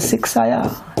पास -6 आया,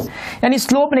 यानी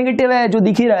स्लोप नेगेटिव है जो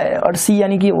दिख ही रहा है, और c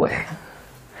यानी कि वो है।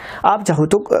 आप चाहो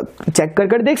तो चेक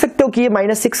कर देख सकते हो कि ये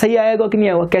 -6 सही आएगा कि नहीं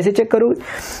आएगा। कैसे चेक करोगे?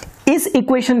 इस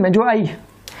इक्वेशन में जो आई,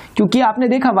 क्योंकि आपने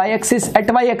देखा y axis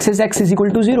at y axis x =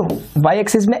 0, y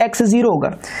axis में x 0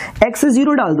 होगा, x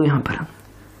 0 डाल दो यहाँ पर,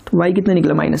 तो y कितना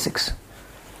निकला? -6।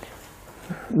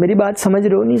 मेरी बात समझ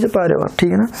रहे हो, नहीं से पा रहे हो आप? ठीक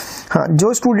है ना। हाँ,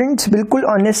 जो स्टूडेंट्स बिल्कुल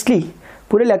ऑनेस्टली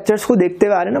पूरे लेक्चर्स को देखते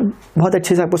हुए आ रहे हैं ना, बहुत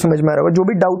अच्छे से आपको समझ में आ रहा होगा। जो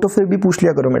भी डाउट हो फिर भी पूछ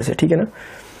लिया करो मेरे से, ठीक है ना।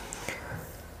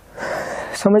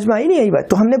 समझ में आई नहीं आई बात?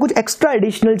 तो हमने कुछ एक्स्ट्रा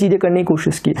एडिशनल चीजें करने की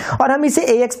कोशिश की, और हम इसे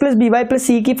ax + by +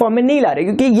 c की फॉर्म में नहीं ला रहे,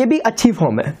 क्योंकि ये भी अच्छी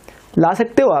फॉर्म है। ला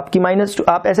सकते हो आप कि -2,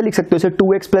 आप ऐसे लिख सकते हो,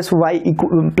 2x + y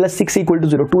 + 6 =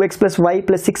 0, 2x + y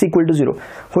 + 6 = 0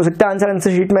 हो सकता है। आंसर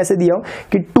शीट में ऐसे दिया हो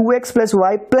कि 2x +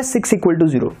 y + 6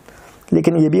 = 0,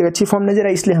 लेकिन ये भी एक अच्छी फॉर्म नजर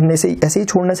आई, इसलिए हमने ऐसे ही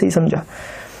छोड़ना सही समझा।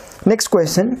 नेक्स्ट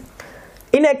क्वेश्चन,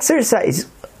 इन एक्सरसाइज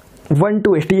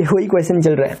 1-8, ये वही क्वेश्चन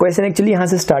चल रहा है। क्वेश्चन एक्चुअली यहाँ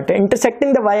से स्टार्ट है।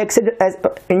 Intersecting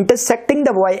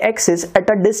the y axis at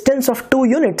a distance of 2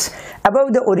 units above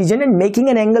the origin and making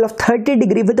an angle of 30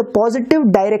 degree with the positive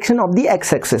direction of the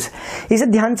x axis. इसे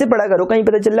ध्यान से पढ़ा करो, कहीं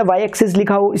पता चल रहा है y एक्सिस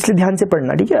लिखा हो, इसलिए ध्यान से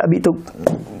पढ़ना, ठीक है। अभी तो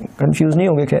कंफ्यूज नहीं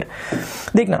होंगे। खैर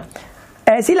देखना,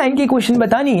 ऐसी लाइन की क्वेश्चन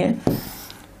बतानी है,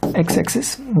 x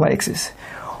axis y axis,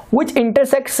 which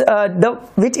intersects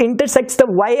the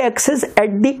y axis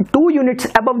at the 2 units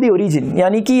above the origin,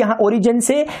 यानी कि यहाँ ओरिजिन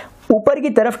से ऊपर की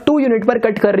तरफ 2 यूनिट पर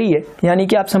कट कर रही है, यानी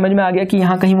कि आप समझ में आ गया कि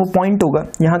यहाँ कहीं वो पॉइंट होगा,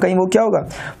 यहाँ कहीं वो क्या होगा,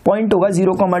 पॉइंट होगा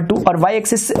 0,2, और y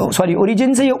एक्सिस सॉरी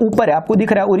ओरिजिन से ये ऊपर है, आपको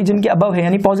दिख रहा है ओरिजिन के अबव है,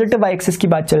 यानी पॉजिटिव y एक्सिस की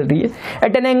बात चल रही है,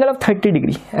 eight an angle of 30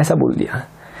 degree, ऐसा बोल दिया।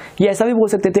 ये ऐसा भी बोल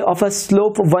सकते थे ऑफ अ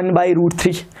स्लोप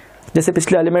 1/√3, जैसे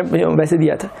पिछले वाले में वैसे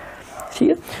दिया था, ठीक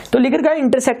है। तो लिख रखा है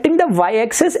intersecting the y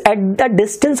axis at the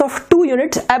distance of 2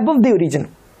 units above the origin,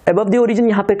 above the origin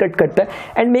यहाँ पे कट करता है,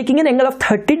 and making an angle of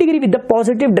 30 degree with the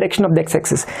positive direction of the x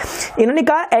axis. इन्होंने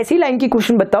कहा ऐसी लाइन की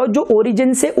question बताओ जो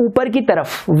ओरिजिन से ऊपर की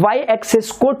तरफ y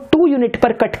एक्सिस को 2 यूनिट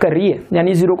पर कट कर रही है,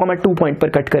 यानी 0,2 पॉइंट पर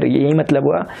कट कर रही है, यही मतलब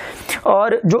हुआ।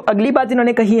 और जो अगली बात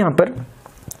इन्होंने कही यहाँ पर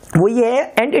वो ये है,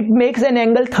 and it makes an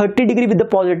angle 30 degree with the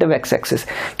positive x axis,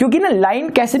 क्योंकि ना लाइन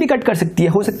कैसे भी कट कर सकती है,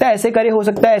 हो सकता है ऐसे करे, हो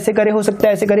सकता है ऐसे करे, हो सकता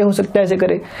है ऐसे करे, हो सकता है ऐसे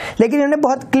करे, लेकिन इन्होंने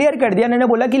बहुत क्लियर कर दिया, इन्होंने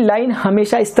बोला कि लाइन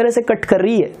हमेशा इस तरह से कट कर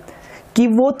रही है कि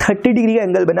वो 30 डिग्री का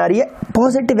एंगल बना रही है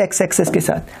पॉजिटिव एक्स एक्सिस के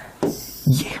साथ,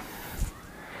 ये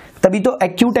तभी तो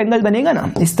एक्यूट एंगल बनेगा ना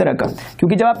इस तरह का,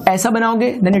 क्योंकि जब आप ऐसा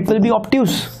बनाओगे then it will be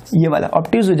obtuse, ये वाला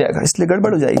ऑब्ट्यूज हो जाएगा, इसलिए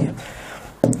गड़बड़ हो जाएगी।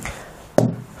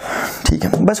 ठीक है,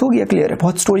 बस हो गया, क्लियर है,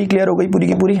 बहुत स्टोरी क्लियर हो गई पूरी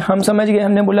की पूरी, हम समझ गए।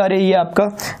 हमने बोला अरे ये आपका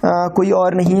कोई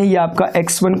और नहीं है, ये आपका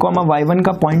x1, y1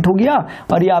 का पॉइंट हो गया,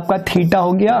 और ये आपका थीटा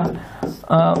हो गया।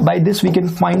 By this we can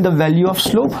find the value of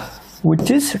slope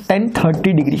which is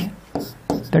 1030 degree,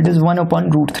 that is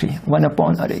 1/√3,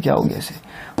 1 अरे क्या हो गया इसे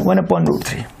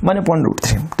 1/√3,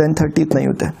 1/√3, 1030 इतना ही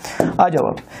होता है। आ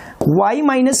जाओ अब, y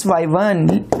minus y1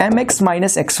 mx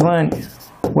minus x1,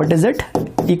 what is it?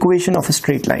 Equation of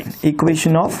straight line,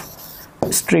 equation of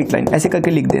straight line, ऐसे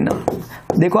करके लिख देना।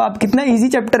 देखो आप कितना इजी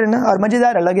चैप्टर है ना, और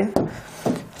मजेदार अलग है,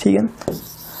 ठीक है।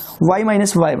 y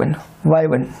minus y1,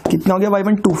 y1 कितना हो गया,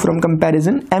 y1 2 फ्रॉम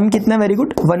कंपैरिजन, m कितना, वेरी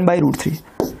गुड 1/√3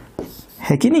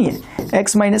 है कि नहीं है,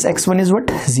 x minus x1 is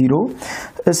what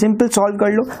 0, simple solve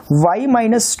कर लो, y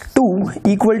minus 2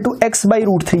 equal to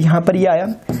x/√3, यहाँ पर ये आया।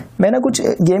 मैं ना कुछ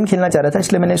गेम खेलना चाह रहा था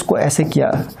इसलिए मैंने इसको ऐसे किया,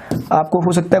 आपको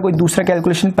हो सकता है कोई दूसरा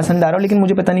कैलकुलेशन पसंद आ रहा हो, लेकिन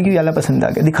मुझे पता नहीं क्यों वाला पसंद आ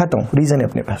गया, दिखाता हूँ, रीजन है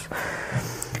अपने पास।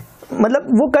 मतलब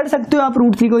वो कर सकते हो आप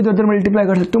 √3 को इधर उधर मल्टीप्लाई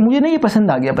कर सकते हो, मुझे ना ये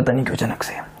पसंद आ गया पता नहीं क्यों अचानक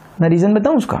से, मैं रीजन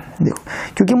बताऊं उसका, देखो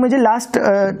क्योंकि मुझे लास्ट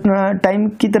टाइम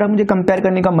की तरह मुझे कंपेयर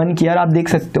करने का मन किया, और आप देख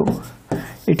सकते हो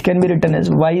it can be written as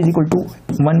y is equal to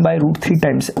 1/√3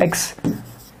 times x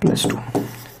plus 2,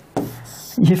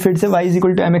 ये फिर से y is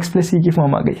equal to mx plus c की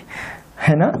फॉर्म आ गई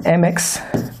है ना, mx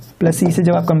प्लस c से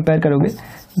जब आप कंपेयर करोगे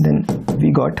then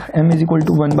we got m is equal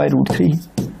to 1/√3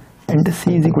 and c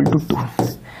is equal to 2।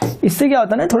 इससे क्या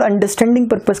होता है ना, थोड़ा अंडरस्टैंडिंग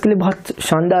पर्पस के लिए बहुत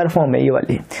शानदार फॉर्म है ये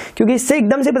वाली, क्योंकि इससे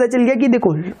एकदम से पता चल गया कि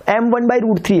देखो m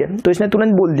 1/√3 है, तो इसने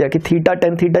तुरंत बोल दिया कि theta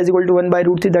tan theta is equal to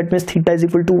 1/√3, that means theta is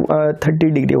equal to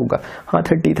 30 degree होगा, हाँ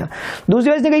 30 था।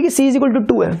 दूसरी बात कही कि c इज इक्वल टू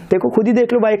 2 है, देखो खुद ही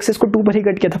देख लो y एक्सिस को 2 पर ही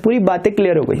कट किया था, पूरी बातें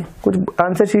क्लियर हो गई, कुछ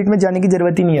आंसर शीट में जाने की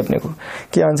जरूरत ही नहीं है अपने को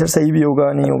कि आंसर सही भी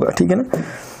होगा नहीं होगा, ठीक है ना।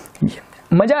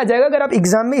 मजा आ जाएगा अगर आप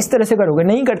एग्जाम में इस तरह से करोगे,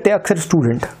 नहीं करते अक्सर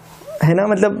स्टूडेंट है ना,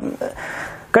 मतलब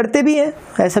करते भी हैं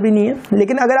ऐसा भी नहीं है,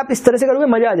 लेकिन अगर आप इस तरह से करोगे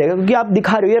मजा आ जाएगा, क्योंकि आप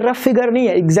दिखा रहे हो ये रफ फिगर नहीं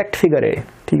है, एग्जैक्ट फिगर है,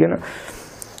 ठीक है ना।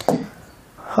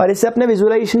 और इससे अपना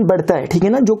विजुअलाइजेशन बढ़ता है, ठीक है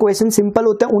ना। जो क्वेश्चन सिंपल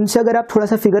होता है उनसे अगर आप थोड़ा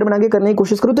सा फिगर बना के करने की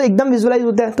कोशिश करो तो एकदम विजुअलाइज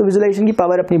होता है, तो विजुअलाइजेशन की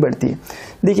पावर अपनी बढ़ती है।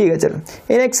 देखिएगा चलो,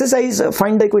 इन exercise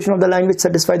find the equation of the line which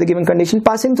satisfy the given condition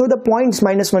passing through the points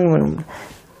 -1 1।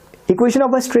 Equation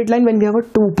of a straight line when we have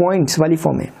 2 points वाली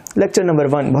फॉर्म है। लेक्चर नंबर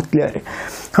 1 बहुत क्लियर है,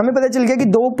 हमें पता चल गया कि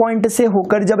 2 पॉइंट से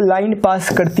होकर जब लाइन पास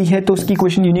करती है तो उसकी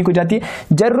इक्वेशन यूनिक हो जाती है।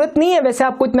 जरूरत नहीं है वैसे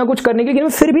आपको इतना कुछ करने की, लेकिन मैं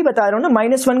फिर भी बता रहा हूँ ना,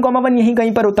 -1, 1 यहीं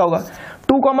कहीं पर होता होगा,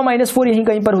 2, -4 यहीं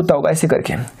कहीं पर होता होगा ऐसे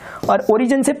करके। और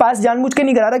ओरिजिन से पास जानबूझ के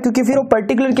नहीं करा रहा, क्योंकि फिर वो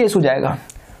पर्टिकुलर केस हो जाएगा,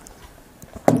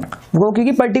 वो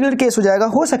क्योंकि पर्टिकुलर केस हो जाएगा।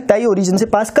 हो सकता है ये ओरिजिन से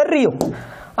पास कर रही हो,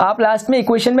 आप लास्ट में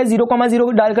इक्वेशन में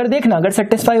 0,0 डालकर देखना, अगर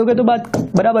सेटिस्फाई हो गया तो बात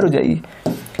बराबर हो जाएगी,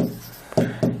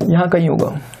 यहां कहीं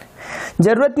होगा।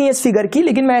 जरूरत नहीं है इस फिगर की,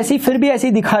 लेकिन मैं ऐसे ही फिर भी ऐसे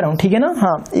ही दिखा रहा हूं, ठीक है ना।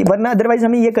 हाँ, वरना अदरवाइज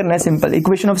हमें ये करना है simple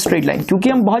equation of straight line, क्योंकि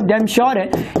हम बहुत डैम श्योर है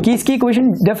कि इसकी इक्वेशन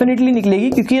डेफिनेटली निकलेगी,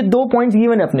 क्योंकि ये 2 पॉइंट्स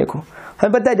गिवन है अपने को।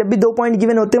 हमें पता है जब भी 2 पॉइंट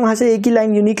गिवन होते हैं वहां से एक ही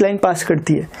लाइन यूनिक लाइन पास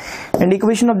करती है, and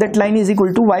equation of that line is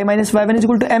equal to y - y1 is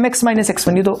equal to mx -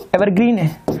 x1। ये तो एवरग्रीन है।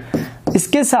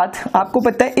 इसके साथ आपको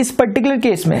पता है इस पर्टिकुलर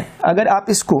केस में अगर आप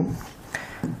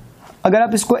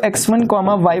इसको x1,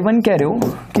 y1 कह रहे हो,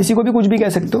 किसी को भी कुछ भी कह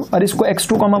सकते हो, और इसको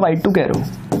x2, y2 कह रहे हो,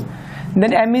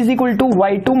 then m is equal to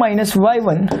y2 -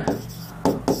 y1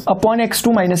 upon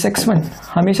x2 - x1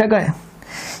 हमेशा का है।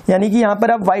 यानी कि यहां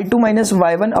पर आप y2 -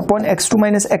 y1 upon x2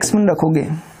 - x1 रखोगे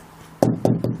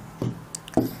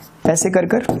ऐसे कर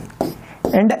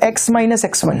and x -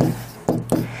 x1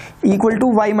 equal to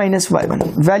y minus y1।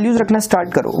 Values रखना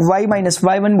स्टार्ट करो। y माइनस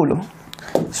y1 बोलो,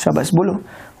 शाबाश बोलो।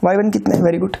 y1 कितना है?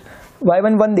 Very good.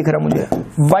 y1 1 दिख रहा मुझे।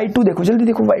 y2 देखो जल्दी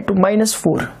देखो, y2 minus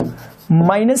 4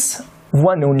 minus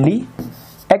 1 only.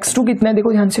 x2 कितना है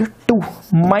देखो ध्यान से, 2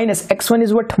 minus x1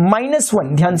 is what, minus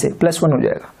 1, ध्यान से प्लस 1 हो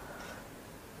जाएगा,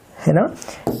 है ना।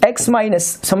 x माइनस,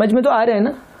 समझ में तो आ रहे हैं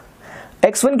ना,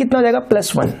 x1 कितना हो जाएगा,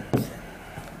 प्लस 1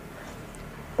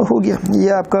 हो गया। ये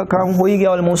आपका काम हो ही गया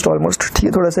ऑलमोस्ट ठीक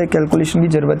है। थोड़ा सा कैलकुलेशन की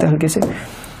जरूरत है हल्के से।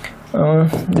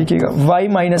 देखिएगा y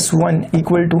minus 1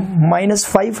 equal to minus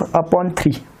 5 upon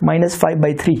 3, minus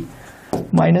 5/3,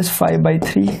 minus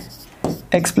 5/3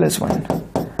 x plus 1।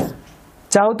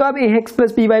 चाहो तो आप ax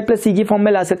plus py plus c की फॉर्म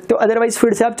में ला सकते हो, अदरवाइज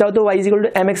फिर से आप चाहो तो y is equal to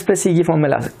mx plus c की फॉर्म में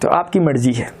ला सकते हो, आपकी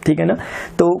मर्जी है, ठीक है ना।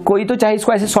 तो कोई तो चाहे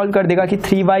इसको ऐसे सॉल्व कर देगा कि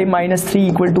 3y minus 3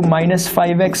 equal to minus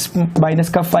 5x minus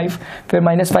का 5, फिर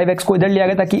माइनस 5x को इधर लिया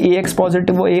गया ताकि ax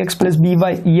पॉजिटिव हो, ax प्लस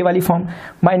by ये वाली फॉर्म,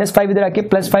 माइनस 5 इधर आके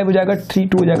प्लस 5 हो जाएगा, 3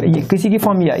 2 हो जाएगा। ये किसी की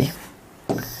फॉर्म ये आई,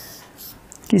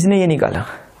 किसी ने ये निकाला,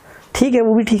 ठीक है,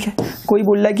 वो भी ठीक है। कोई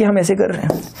बोल रहा है कि हम ऐसे कर रहे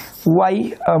हैं, y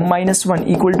minus 1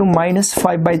 equal to minus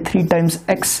 5/3 times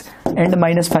x and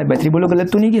minus 5/3, बोलो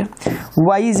गलत तो नहीं किया।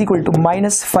 y is equal to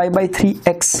minus 5/3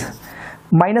 x,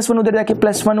 minus 1 उधर जाके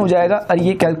प्लस 1 हो जाएगा और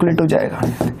ये कैलकुलेट हो जाएगा।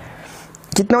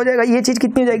 कितना हो जाएगा, ये चीज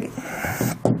कितनी हो जाएगी,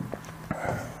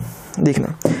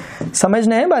 देखना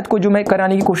समझना है बात को जो मैं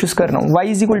कराने की कोशिश कर रहा हूँ। y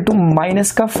is equal to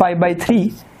minus का 5/3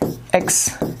 x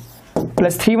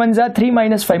प्लस 3 1 जा 3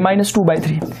 माइनस 5 माइनस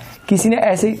 2/3। किसी ने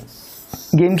ऐसे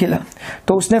गेम खेला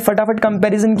तो उसने फटाफट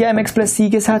कंपैरिजन किया mx प्लस c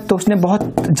के साथ, तो उसने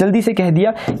बहुत जल्दी से कह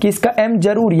दिया कि इसका m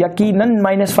जरूर यकीनन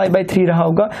माइनस 5/3 रहा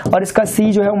होगा और इसका c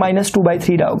जो है वो माइनस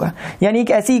 2/3 रहा होगा। यानी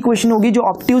एक ऐसी इक्वेशन होगी जो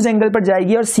ऑब्ट्यूज एंगल पर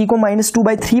जाएगी और c को माइनस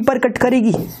 2/3 पर कट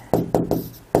करेगी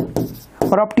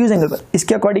और ऑब्ट्यूज एंगल पर।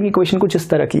 इसके अकॉर्डिंग इक्वेशन कुछ इस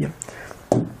तरह की है,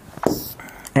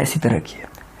 ऐसी तरह की है।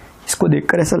 इसको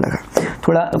देखकर ऐसा लगा,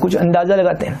 थोड़ा कुछ अंदाजा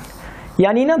लगाते हैं।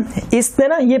 यानी ना इसने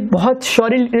ना ये बहुत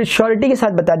श्योरिटी के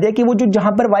साथ बता दिया कि वो जो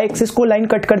जहां पर y एक्सिस को लाइन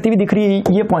कट करती हुई दिख रही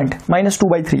है ये पॉइंट माइनस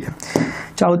 2/3 है।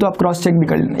 चाहो तो आप क्रॉस चेक भी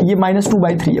कर लेना, ये माइनस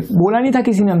 2/3 है। बोला नहीं था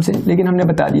किसी ने हमसे, लेकिन हमने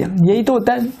बता दिया, यही तो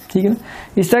होता है, ठीक है ना।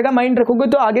 इस तरह का माइंड रखोगे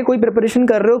तो आगे कोई प्रिपरेशन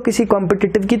कर रहे हो किसी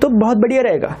कॉम्पिटिटिव की तो बहुत बढ़िया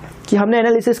रहेगा कि हमने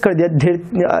एनालिसिस कर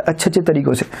दिया अच्छे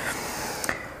तरीकों से।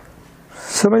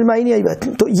 समझ में आई नहीं आई बात,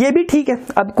 तो ये भी ठीक है।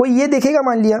 अब कोई ये देखेगा,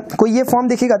 मान लिया कोई ये फॉर्म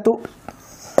देखेगा, तो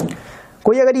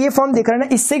कोई अगर ये फॉर्म देख रहा है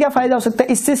ना, इससे क्या फायदा हो सकता है,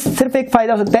 इससे सिर्फ एक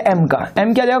फायदा हो सकता है m का।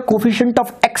 m क्या आ जाएगा, coefficient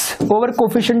of x over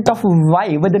coefficient of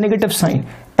y with negative sign.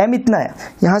 m इतना है,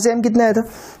 यहाँ से m कितना आया था,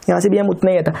 यहाँ से भी m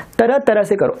उतना ही आया था। तरह तरह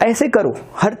से करो, ऐसे करो,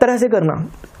 हर तरह से करना।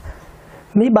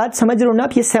 मेरी बात समझ रहे हो ना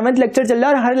आप, ये 7th लेक्चर चल रहा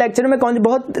है और हर लेक्चर में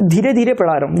बहुत धीरे धीरे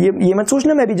पढ़ा रहा हूँ। ये मत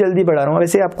सोचना मैं भी जल्दी पढ़ा रहा हूँ,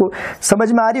 वैसे आपको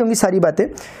समझ में आ रही होंगी सारी बातें,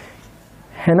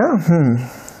 है ना।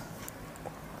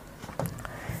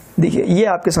 देखिए ये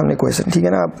आपके सामने क्वेश्चन, ठीक है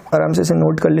ना, आप आराम से इसे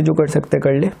नोट कर ले, जो कर सकते हैं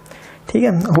कर ले, ठीक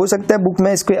है। हो सकता है बुक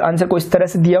में इसके आंसर को इस तरह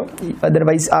से दिया हो,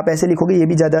 अदरवाइज आप ऐसे लिखोगे ये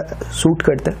भी ज़्यादा सूट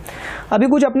करता है। अभी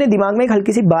कुछ अपने दिमाग में एक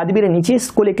हल्की सी बात भी रहनी चाहिए,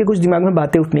 इसको लेके कुछ दिमाग में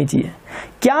बातें उठनी चाहिए।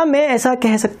 क्या मैं ऐसा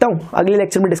कह सकता हूँ, अगले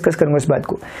लेक्चर में डिस्कस करूंगा इस बात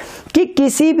को, कि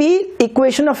किसी भी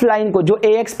इक्वेशन ऑफ लाइन को जो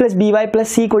ax plus by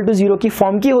plus c equal to 0 की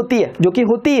फॉर्म की होती है, जो कि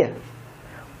होती है,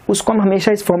 उसको हम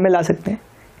हमेशा इस फॉर्म में ला सकते हैं।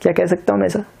 क्या कह सकता हूँ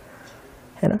ऐसा,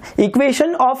 है ना।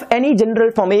 Equation of any general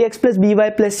form ax plus by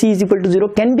plus c is equal to 0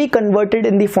 can be converted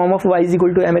in the form of y is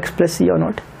equal to mx plus c और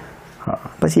नॉट। हाँ,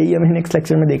 बस यही हमें नेक्स्ट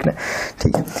लेक्चर में देखना है,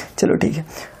 ठीक है। चलो ठीक है।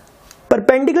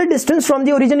 Perpendicular distance from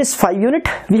the origin is 5 unit.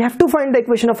 We have to find the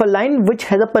equation of a line which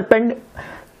has a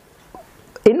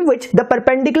in which the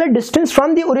perpendicular distance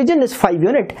from the origin is 5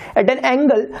 unit at an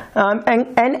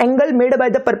angle made by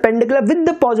the perpendicular with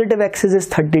the positive axis is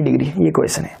 30 degree। ये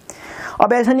question है।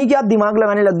 अब ऐसा नहीं कि आप दिमाग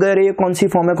लगाने लग गए, ये कौन सी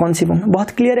फॉर्म है, कौन सी फॉर्म है,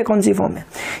 बहुत क्लियर है कौन सी फॉर्म है।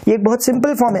 ये एक बहुत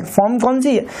सिंपल फॉर्म है। फॉर्म कौन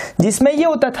सी है, जिसमें ये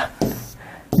होता था,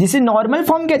 जिसे नॉर्मल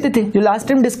फॉर्म कहते थे, जो लास्ट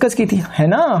टाइम डिस्कस की थी, है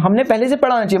ना। हमने पहले से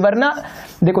पढ़ाना चाहिए, वरना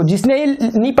देखो जिसने ये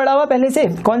नहीं पढ़ा हुआ पहले से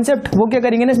कॉन्सेप्ट, वो क्या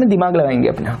करेंगे ना, इसमें दिमाग लगाएंगे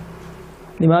अपना।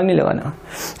 दिमाग नहीं लगाना,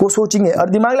 वो सोचेंगे और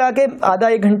दिमाग लगा के आधा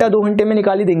 1 घंटा 2 घंटे में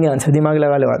निकाल ही देंगे आंसर, दिमाग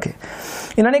लगा के।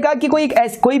 इन्होंने कहा कि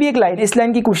कोई भी एक लाइन, इस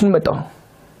लाइन की क्वेश्चन बताओ।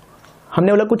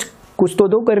 हमने बोला कुछ तो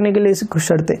दो करने के लिए कुछ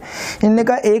शर्तें। इन्होंने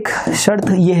कहा एक शर्त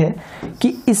ये है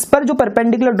कि इस पर जो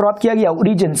परपेंडिकुलर ड्रॉप किया गया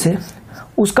ओरिजिन से,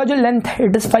 उसका जो लेंथ है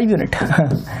इट इज 5 यूनिट।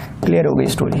 क्लियर हो गई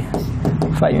story,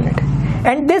 5 unit.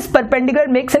 And this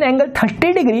perpendicular makes an angle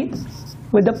 30 degree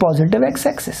with the positive x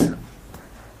axis.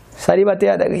 सारी बातें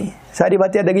याद आ गई, सारी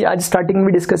बातें याद आ गई। आज स्टार्टिंग में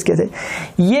भी डिस्कस किया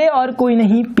था। ये और कोई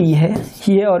नहीं P है,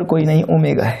 ये और कोई नहीं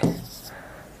ओमेगा है।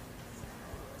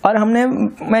 और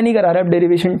मैं नहीं करा रहा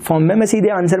डेरिवेशन फॉर्म में, मैं सीधे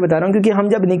आंसर बता रहा हूँ, क्योंकि हम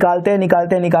जब निकालते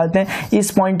हैं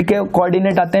इस पॉइंट के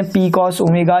कोऑर्डिनेट आते हैं पी कॉस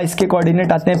ओमेगा, इसके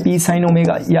कोऑर्डिनेट आते हैं पी साइन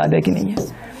ओमेगा, याद है कि नहीं है।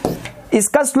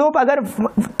 इसका स्लोप अगर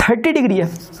 30 डिग्री है,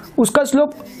 उसका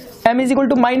slope m is equal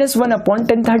to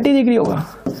 -1/10 30 degree होगा।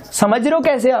 समझ रहे हो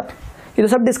कैसे आप? ये तो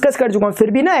सब डिस्कस कर चुका हूँ,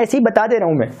 फिर भी ना ऐसे ही बता दे रहा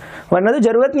हूँ मैं, वरना तो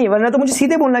जरूरत नहीं है, वरना तो मुझे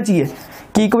सीधे बोलना चाहिए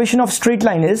कि equation of straight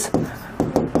line is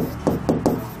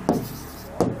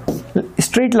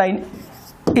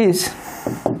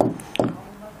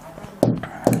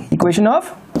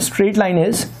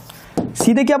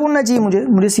सीधे क्या बोलना चाहिए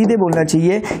मुझे सीधे बोलना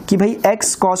चाहिए कि भाई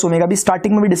x cos ओमेगा, भी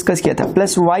स्टार्टिंग में भी डिस्कस किया था,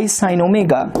 plus y sin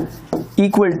omega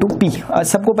equal to p।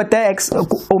 सबको पता है x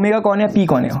ओमेगा कौन है, p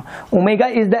कौन है। Omega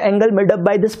is the angle made up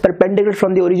by this perpendicular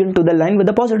from the origin to the line with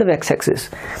the positive x axis,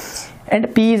 and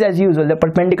p is as usual the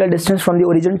perpendicular distance from the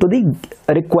origin to the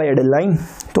required line।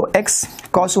 तो x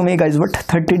cos omega is what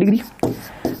 30 degree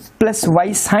plus y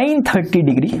sin 30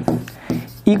 degree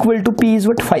equal to p is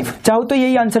what 5। चाहो तो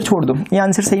यही answer छोड़ दो, ये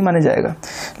answer सही माना जाएगा,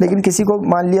 लेकिन किसी को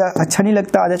मान लिया अच्छा नहीं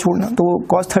लगता आधा छोड़ना, तो वो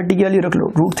cos 30 की वाली रख लो,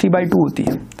 √3/2 होती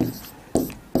है,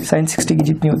 sin 60 की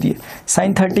जितनी होती है,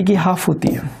 sin 30 की हाफ होती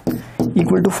है,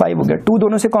 इक्वल टू 5 हो गया। 2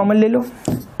 दोनों से कॉमन ले लो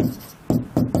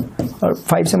और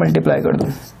 5 से मल्टीप्लाई कर दो,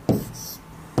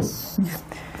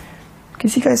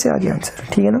 किसी का ऐसे आ गया आंसर,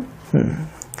 ठीक है ना।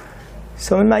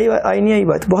 समझ में आई नहीं आई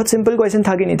बात? बहुत सिंपल क्वेश्चन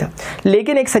था कि नहीं था।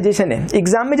 लेकिन एक सजेशन है,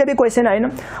 एग्जाम में जब ये क्वेश्चन आए ना,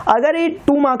 अगर ये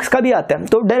 2 मार्क्स का भी आता है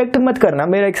तो डायरेक्ट मत करना,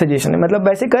 मेरा एक सजेशन है। मतलब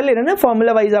वैसे कर लेना ना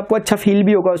फॉर्मूला वाइज, आपको अच्छा फील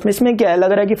भी होगा उसमें। इसमें क्या है,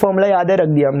 लग रहा है कि फॉर्मूला याद है, रख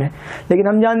दिया हमने, लेकिन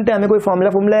हम जानते हैं हमें कोई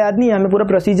फॉर्मूला याद नहीं है, हमें पूरा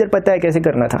प्रोसीजर पता है कैसे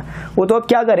करना था। वो तो अब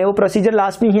क्या करें, वो प्रोसीजर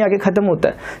लास्ट में ही आके खत्म होता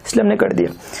है, इसलिए हमने कर दिया,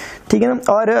 ठीक है ना।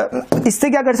 और इससे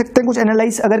क्या कर सकते हैं, कुछ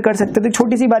एनालाइज अगर कर सकते हैं तो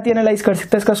छोटी सी बात ही एनालाइज कर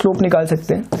सकते हैं, इसका स्लोप निकाल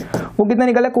सकते हैं। वो कितना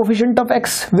निकाला, coefficient of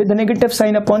x with negative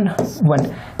sine upon 1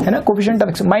 है ना, कोफिशिएंट ऑफ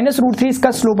x -√3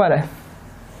 इसका स्लोप आ रहा है।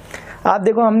 आप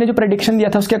देखो हमने जो प्रेडिक्शन दिया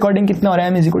था उसके अकॉर्डिंग कितना हो रहा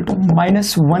है, m इज इक्वल टू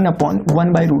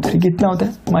 -1/1/√3, कितना होता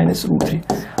है -√3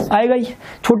 आएगा ही।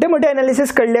 छोटे मोटे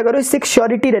एनालिसिस कर लिया करो, इससे एक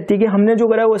श्योरिटी रहती है कि हमने जो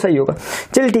करा वो सही होगा।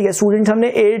 चल ठीक है स्टूडेंट्स,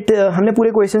 हमने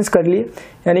पूरे क्वेश्चंस कर लिए,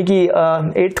 यानी कि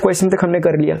 8th क्वेश्चन तक हमने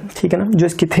कर लिया, ठीक है ना, जो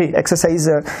इसकी थे एक्सरसाइज,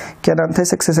 क्या नाम था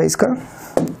इस एक्सरसाइज का,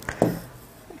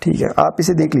 ठीक है आप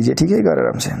इसे देख लीजिए, ठीक है एक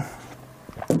आराम से,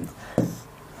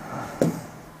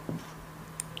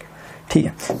 ठीक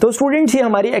है। तो स्टूडेंट्स ये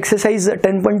हमारी एक्सरसाइज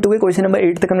 10.2 के क्वेश्चन नंबर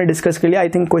 8 तक हमने डिस्कस कर लिया। आई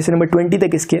थिंक क्वेश्चन नंबर 20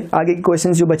 तक इसके आगे के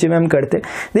क्वेश्चंस जो बचे हुए हम करते हैं।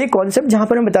 देखिए कॉन्सेप्ट जहां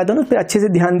पर मैं बताता हूँ उस पर अच्छे से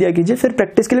ध्यान दिया कीजिए, फिर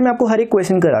प्रैक्टिस के लिए मैं आपको हर एक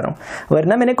क्वेश्चन करा रहा हूँ।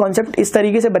 वरना मैंने कॉन्सेप्ट इस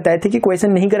तरीके से बताए थे कि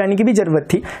क्वेश्चन नहीं कराने की भी जरूरत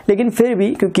थी, लेकिन फिर भी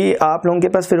क्योंकि आप लोगों के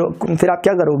पास फिर आप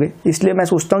क्या करोगे, इसलिए मैं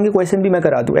सोचता हूँ कि क्वेश्चन भी मैं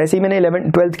करा दूँ। ऐसे ही मैंने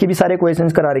 11th 12th की भी सारे क्वेश्चन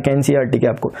करा रखे हैं एनसीईआरटी के,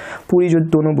 आपको पूरी जो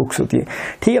दोनों बुक्स होती है,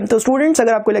 ठीक है। तो स्टूडेंट्स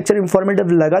अगर आपको लेक्चर इंफॉर्मेटिव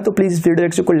लगा तो प्लीज वीडियो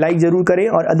लेक्चर को लाइक जरूर करें,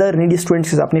 और अदर नीडी स्टूडेंट्स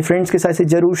के साथ, अपने फ्रेंड्स के साथ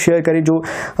जरूर शेयर करें जो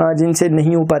जिनसे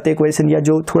नहीं हो पाते क्वेश्चन, या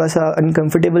जो थोड़ा सा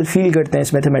अनकंफर्टेबल फील करते हैं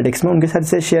इस मैथमेटिक्स में, उनके साथ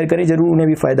से शेयर करें, जरूर उन्हें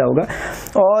भी फायदा होगा।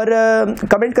 और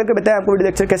कमेंट करके बताएं आपको वीडियो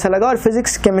लेक्चर कैसा लगा। और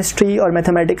फिजिक्स, केमिस्ट्री और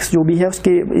मैथमेटिक्स जो भी है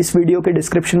उसके इस वीडियो के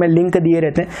डिस्क्रिप्शन में लिंक दिए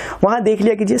रहते हैं, वहाँ देख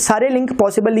लिया कीजिए। सारे लिंक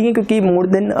पॉसिबल नहीं है क्योंकि मोर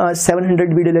देन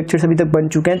 700 वीडियो लेक्चर्स अभी तक बन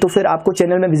चुके हैं, तो फिर आपको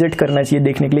चैनल में विजिट करना चाहिए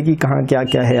देखने के लिए कि कहाँ क्या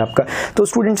क्या है आपका। तो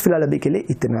स्टूडेंट्स फिलहाल अभी के लिए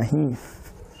इतना ही।